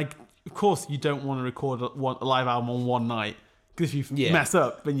 Of course, you don't want to record a live album on one night. Because if you mess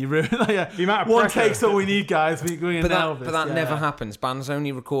up, then you ruin it. The amount of one pressure. take's all we need, guys. We're going But that never happens. Bands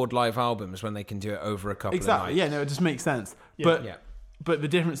only record live albums when they can do it over a couple of nights. Yeah, no, it just makes sense. But the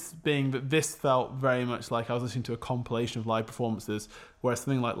difference being that this felt very much like I was listening to a compilation of live performances, whereas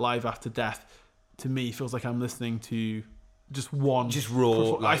something like Live After Death, to me, feels like I'm listening to just one. Just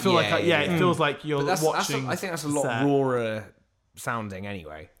raw. I feel it feels like you're watching. I think that's a lot rawer sounding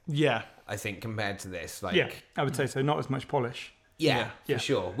anyway. Yeah. I think compared to this, I would say so. Not as much polish. For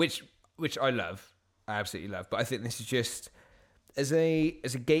sure. Which I love, I absolutely love. But I think this is just as a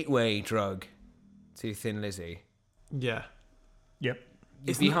gateway drug to Thin Lizzy. Yeah. Yep.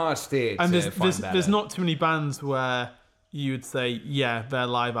 It'd be hard steered. And to find there's not too many bands where you would say, their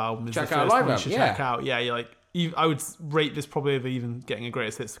live album is check the out first live one you album. should check out. Yeah, you're like, I would rate this probably over even getting a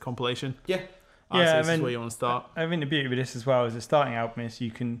greatest hits compilation. Yeah. This is where you want to start. I think the beauty with this as well as a starting album is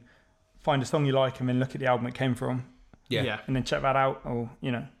you can find a song you like and then look at the album it came from. Yeah. And then check that out, or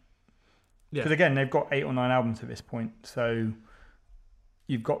because again they've got 8 or 9 albums at this point, so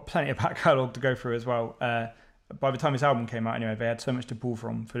you've got plenty of back catalogue to go through as well. By the time this album came out, anyway, they had so much to pull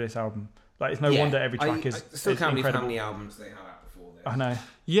from for this album. Like, it's no wonder every track is still can't believe incredible. how many albums they had out before this. I know.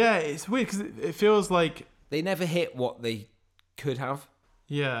 Yeah, it's weird because it feels like They never hit what they could have.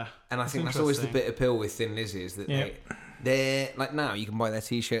 Yeah. And I think that's always the bitter pill with Thin Lizzy, is that they're like, now you can buy their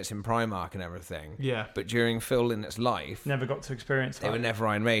t-shirts in Primark and everything. Yeah. But during Phil Lynnett's life, Never got to experience that. they were never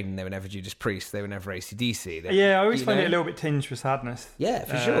Iron Maiden, they were never Judas Priest, they were never AC/DC. I always find it a little bit tinged with sadness. Yeah,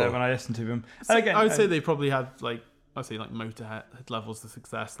 for sure. When I listen to them. So And again, I would say they probably had Motorhead levels of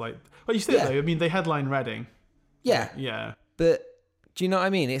success. Like, well, you said though. I mean, they headline Reading. Yeah. Yeah. But do you know what I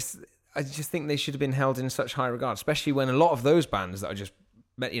mean? I just think they should have been held in such high regard, especially when a lot of those bands that are just,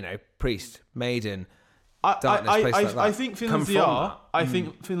 Priest, Maiden, Darkness, places like that, I think Thin Lizzy are. I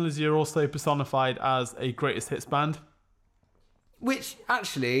think Thin Lizzy are also personified as a greatest hits band. Which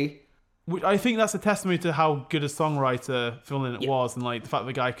actually, I think that's a testimony to how good a songwriter Phil Lynott was, and like the fact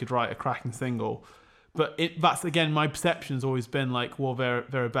the guy could write a cracking single. But that's again, my perception's always been like, well,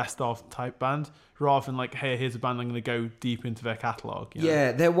 they're a best of type band, rather than like, hey, here's a band I'm going to go deep into their catalogue.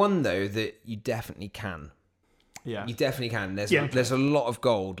 Yeah, they're one though that you definitely can. Yeah, you definitely can. There's a lot of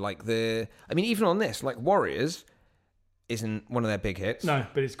gold. Like even on this, like Warriors, isn't one of their big hits. No,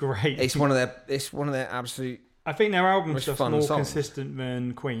 but it's great. It's one of their absolute. I think their album's most just fun more songs. consistent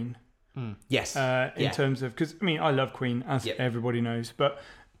than Queen. Yes. In terms of, because I love Queen, as everybody knows, but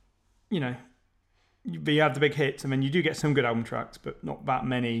you have the big hits, and then you do get some good album tracks, but not that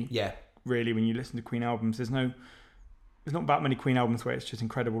many. Yeah. Really, when you listen to Queen albums, there's not that many Queen albums where it's just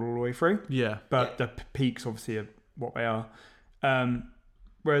incredible all the way through. Yeah. But the peaks obviously are what they are.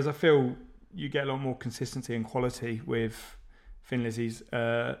 Whereas I feel you get a lot more consistency and quality with Thin Lizzy's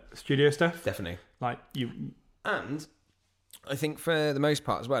studio stuff. Definitely. And I think for the most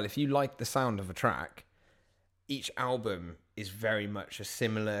part as well, if you like the sound of a track, each album is very much a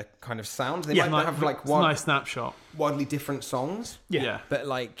similar kind of sound. They might have it's a nice snapshot. Wildly different songs. Yeah. But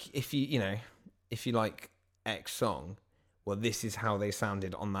like if you like X song, well, this is how they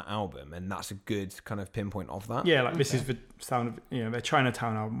sounded on that album, and that's a good kind of pinpoint of that. Yeah, like this is the sound of their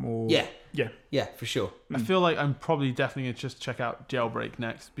Chinatown album. Or yeah, for sure. I feel like I'm probably definitely gonna just check out Jailbreak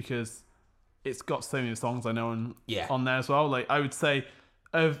next, because it's got so many songs I know on there as well. Like I would say,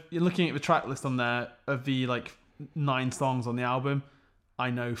 you're looking at the track list on there of the 9 songs on the album, I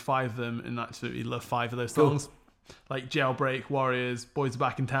know 5 of them and absolutely love 5 of those songs. Cool. Like Jailbreak, Warriors, Boys Are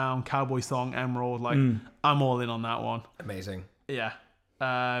Back in Town, Cowboy Song, Emerald. I'm all in on that one. Amazing. Yeah.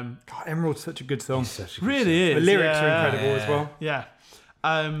 God, Emerald's such a good song. Really is. The lyrics are incredible as well. Yeah.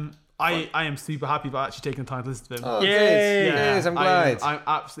 I am super happy about actually taking the time to listen to them. Oh, yes, I'm glad. I'm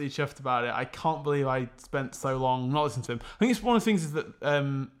absolutely chuffed about it. I can't believe I spent so long not listening to them. I think it's one of the things is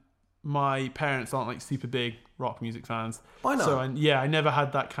that my parents aren't super big rock music fans. Why not? So I never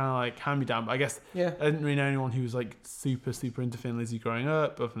had that kind of hand me down. But I guess I didn't really know anyone who was super super into Thin Lizzy growing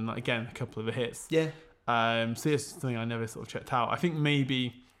up. Other than again a couple of the hits. Yeah. So it's something I never sort of checked out. I think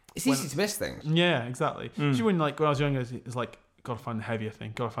maybe It's easy to miss things. yeah, exactly. Especially when I was younger, it's like gotta find the heavier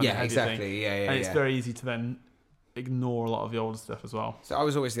thing, gotta find the heavier exactly. thing. Yeah, And it's very easy to then ignore a lot of the older stuff as well. So I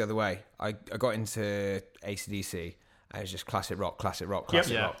was always the other way. I got into AC/DC. It was just classic rock, classic rock,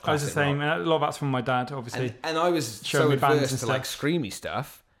 classic Yeah. rock. I was the classic same. rock. And a lot of that's from my dad, obviously. And I was Showing so me bands adverse and to like stuff. screamy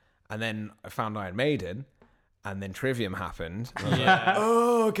stuff, and then I found Iron Maiden, and then Trivium happened. And I was like, Yeah.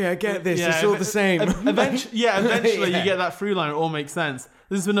 oh, okay, I get this. Yeah, It's all the same. Eventually, Yeah. you get that through line. It all makes sense.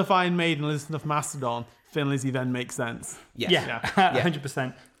 This is enough Iron Maiden, this is enough Mastodon. Thin Lizzy then makes sense. Yes. Yeah, Yeah.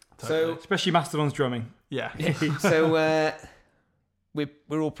 100%. So, Especially Mastodon's drumming. Yeah.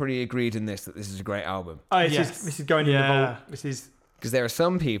 we're all pretty agreed in this that this is a great album, Oh, Yes. this is going in the Yeah. vault. This is... because there are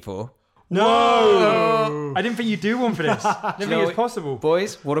some people. No! I didn't think you'd do one for this. I didn't know think what- it's possible.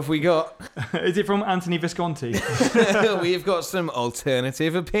 Boys, what have we got? Is it from Anthony Visconti? We've got some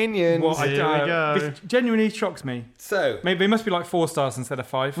alternative opinions. What Here we go. This genuinely shocks me. So Maybe they must be like 4 stars instead of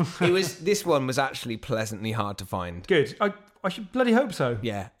 5. this one was actually pleasantly hard to find. Good. I should bloody hope so.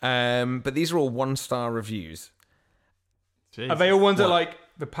 Yeah. But these are all 1-star reviews. Are they all ones that What? like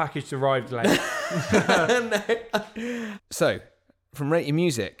the package arrived late? So, from Rate Your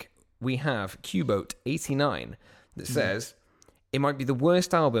Music, we have Qboat89 that says, it might be the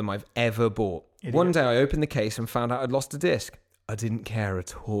worst album I've ever bought. Idiot. One day I opened the case and found out I'd lost a disc. I didn't care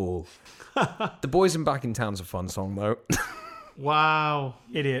at all. The Boys and Back in Town's a fun song, though. Wow.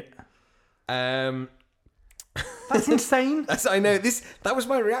 Idiot. That's That's insane. I know, that was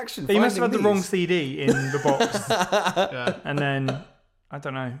my reaction. You must have had finding the wrong these. CD in the box. Yeah. And then, I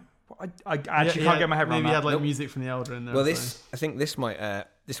don't know. I actually can't get my head around Maybe he that. had like Nope. music from the Elder in there. Well, so. I think this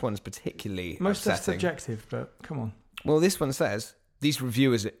one's particularly Most stuff's upsetting. subjective, but come on. Well, this one says, these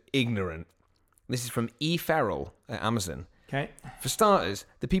reviewers are ignorant. This is from E. Farrell at Amazon. Okay. For starters,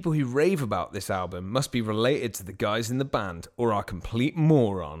 the people who rave about this album must be related to the guys in the band or are complete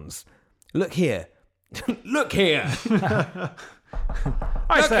morons. Look here. Look here.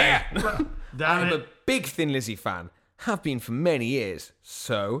 I Look say. here. Damn I'm it. a big Thin Lizzy fan. Have been for many years.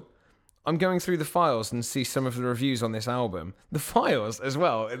 So, I'm going through the files and see some of the reviews on this album. The files as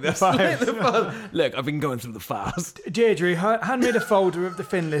well. The files. Look, I've been going through the files. Deirdre, hand me the folder of the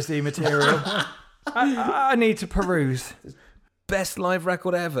Thin Lizzy material. I need to peruse. Best live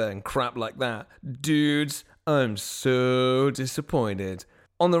record ever and crap like that. Dudes, I'm so disappointed.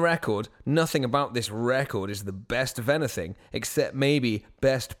 On the record, nothing about this record is the best of anything, except maybe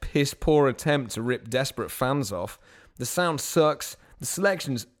best piss-poor attempt to rip desperate fans off. The sound sucks, the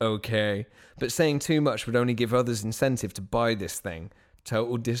selection's okay, but saying too much would only give others incentive to buy this thing.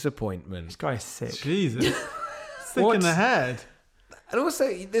 Total disappointment. This guy's sick. Jesus. Sick What? in the head. And also,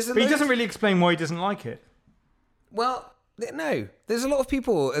 there's a But he load- doesn't really explain why he doesn't like it. Well, no. There's a lot of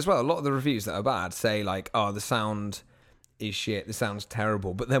people as well, a lot of the reviews that are bad say like, oh, the sound is shit, the sound's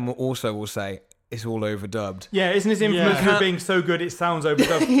terrible, but then we'll also say it's all overdubbed. Yeah, isn't his influence Yeah. for being so good it sounds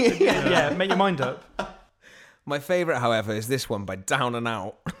overdubbed? yeah, make your mind up. My favourite, however, is this one by Down and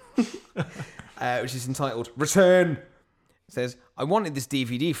Out, which is entitled Return. It says, I wanted this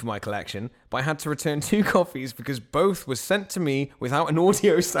DVD for my collection, but I had to return 2 copies because both were sent to me without an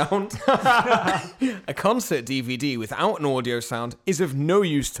audio sound. A concert DVD without an audio sound is of no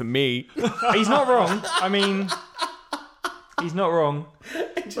use to me. He's not wrong. I mean, he's not wrong.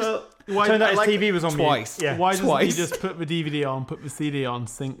 Well, why, Turned out his like- TV was on twice. mute. Yeah. Why doesn't Twice. he just put the DVD on, put the CD on,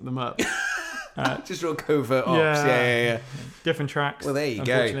 sync them up? Just real covert ops. Yeah. Yeah. Different tracks. Well, there you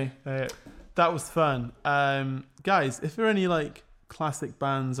go. unfortunately. That was fun. Guys, if there are any like classic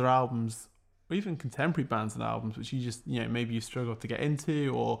bands or albums, or even contemporary bands and albums, which you just, maybe you struggle to get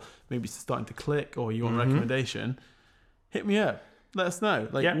into, or maybe it's starting to click, or you want a recommendation, hit me up. Let us know.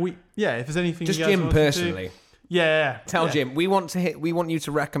 Like Yeah. if there's anything Just you guys Jim want to do. personally. Yeah. Tell yeah. Jim, we want you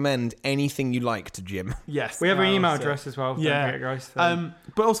to recommend anything you like to Jim. Yes. We have an email so- address as well. Yeah. Don't forget, guys. So.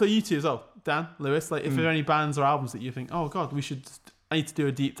 But also you two as well, Dan, Lewis. Like, if there are any bands or albums that you think, oh god, I need to do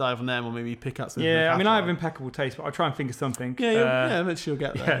a deep dive on them, or maybe pick up something. yeah, I mean, I have catalogue. impeccable taste, but I'll try and think of something. Yeah, eventually you'll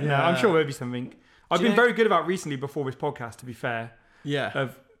get there. Yeah, no, I'm sure there'll be something. I've Do you been know- very good about recently, before this podcast, to be fair, Yeah.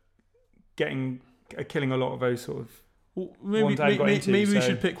 of killing a lot of those sort of. Well, ones I got into, maybe we so-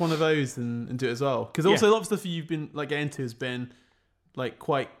 should pick one of those and do it as well. Because also a lot of stuff you've been like getting into has been like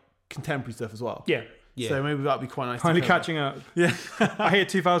quite contemporary stuff as well. Yeah, Yeah. So maybe that'd be quite nice. finally to cover. catching up. Yeah. I hear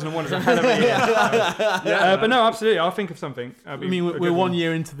 2001 is a hell of a year. But no, absolutely, I'll think of something. I mean, we're 1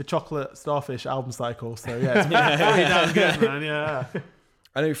 year into the Chocolate Starfish album cycle, so yeah, it's pretty damn good, man. Yeah.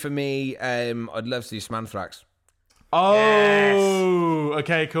 I know for me, I'd love to do some Anthrax. Oh,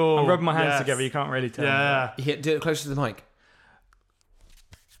 okay, cool. I'm rubbing my hands Yes. together. You can't really tell. Yeah. Do it closer to the mic.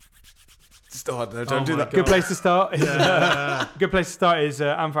 Start. No, Oh don't do my that. God. Good place to start. Is, Yeah. good place to start is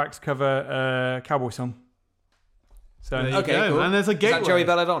Anthrax cover Cowboy Song. So There you Okay, go. cool. And there's a Is gateway. that Joey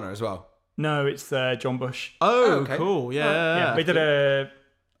Belladonna as well? no, it's John Bush. Oh, okay. cool. Yeah. Yeah, they did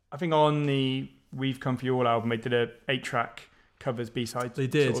I think on the We've Come For You All album, they did a 8-track covers B-sides. They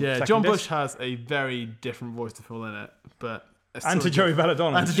did, sort of yeah. second John disc. Bush has a very different voice to Phil Lynott, but... it's And to still- Joey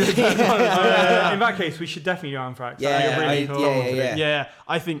Belladonna. And to Joey Belladonna. In that case, we should definitely do Anthrax. Yeah, I think it'd I- really cool. yeah. Yeah,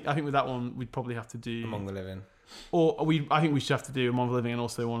 I think with that one we'd probably have to do, Among the Living. I think we should have to do Among the Living and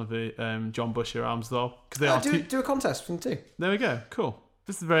also one of the John Bush albums as well, because they are two. Do a contest from 2. There we go. Cool.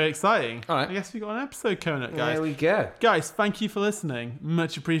 This is very exciting. All right. I guess we got an episode coming up, guys. There we go. Guys, thank you for listening.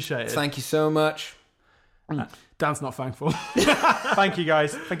 Much appreciated. Thank you so much. Dan's not thankful. Thank you,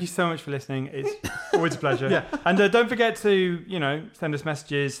 guys. Thank you so much for listening. It's always a pleasure. Yeah. And don't forget to, send us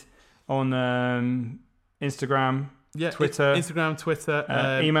messages on Instagram, Yeah, Twitter. Instagram,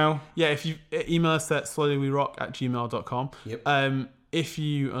 Twitter, email. Yeah, if you email us at slowlywerock@gmail.com. Yep. If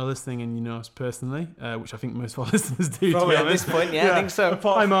you are listening and you know us personally, which I think most of our listeners do, Probably to be at this honest. point, yeah, I think so.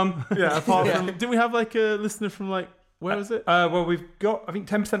 Hi, Mum. Yeah, apart from, didn't we have like a listener from like, where was it? Well, we've got, I think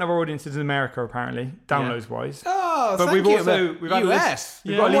 10% of our audience is in America, apparently, downloads wise. Oh, But thank we've you. also we've had US.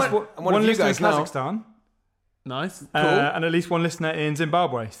 We've Yeah. got at least One- one, one of you listener in guys now. Kazakhstan, Nice. and at least one listener in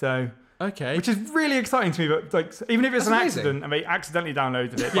Zimbabwe. So, Okay. which is really exciting to me. But like, even if it's That's an amazing. accident and they accidentally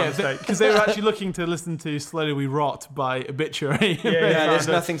downloaded it by yeah, mistake. because they were actually looking to listen to "Slowly We Rot" by Obituary. Yeah, Yeah, there's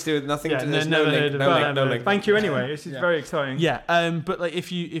found nothing to do with nothing. Yeah, to, there's never no heard link. of No that. link. No link. Thank you anyway. This is Yeah. very exciting. Yeah, but like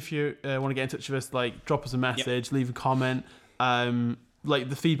if you want to get in touch with us, like drop us a message, leave a comment. Like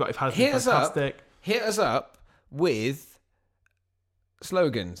the feedback we've had has been Hit us up. fantastic. Hit us up with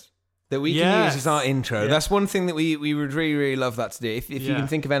slogans that we can Yes. use as our intro. Yeah. That's one thing that we would really, really love that to do. If you Yeah. can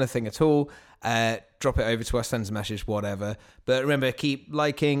think of anything at all, drop it over to us, send us a message, whatever. But remember, keep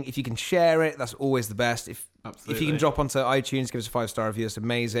liking. If you can share it, that's always the best. If you Absolutely. can drop onto iTunes, give us a 5-star review, that's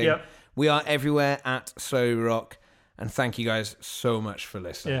amazing. Yep. We are everywhere at Slow Rock. And thank you guys so much for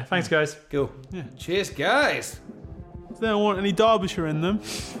listening. Yeah. Thanks, guys. Cool. Yeah. Cheers, guys. They don't want any Derbyshire in them.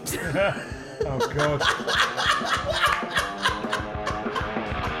 Oh God.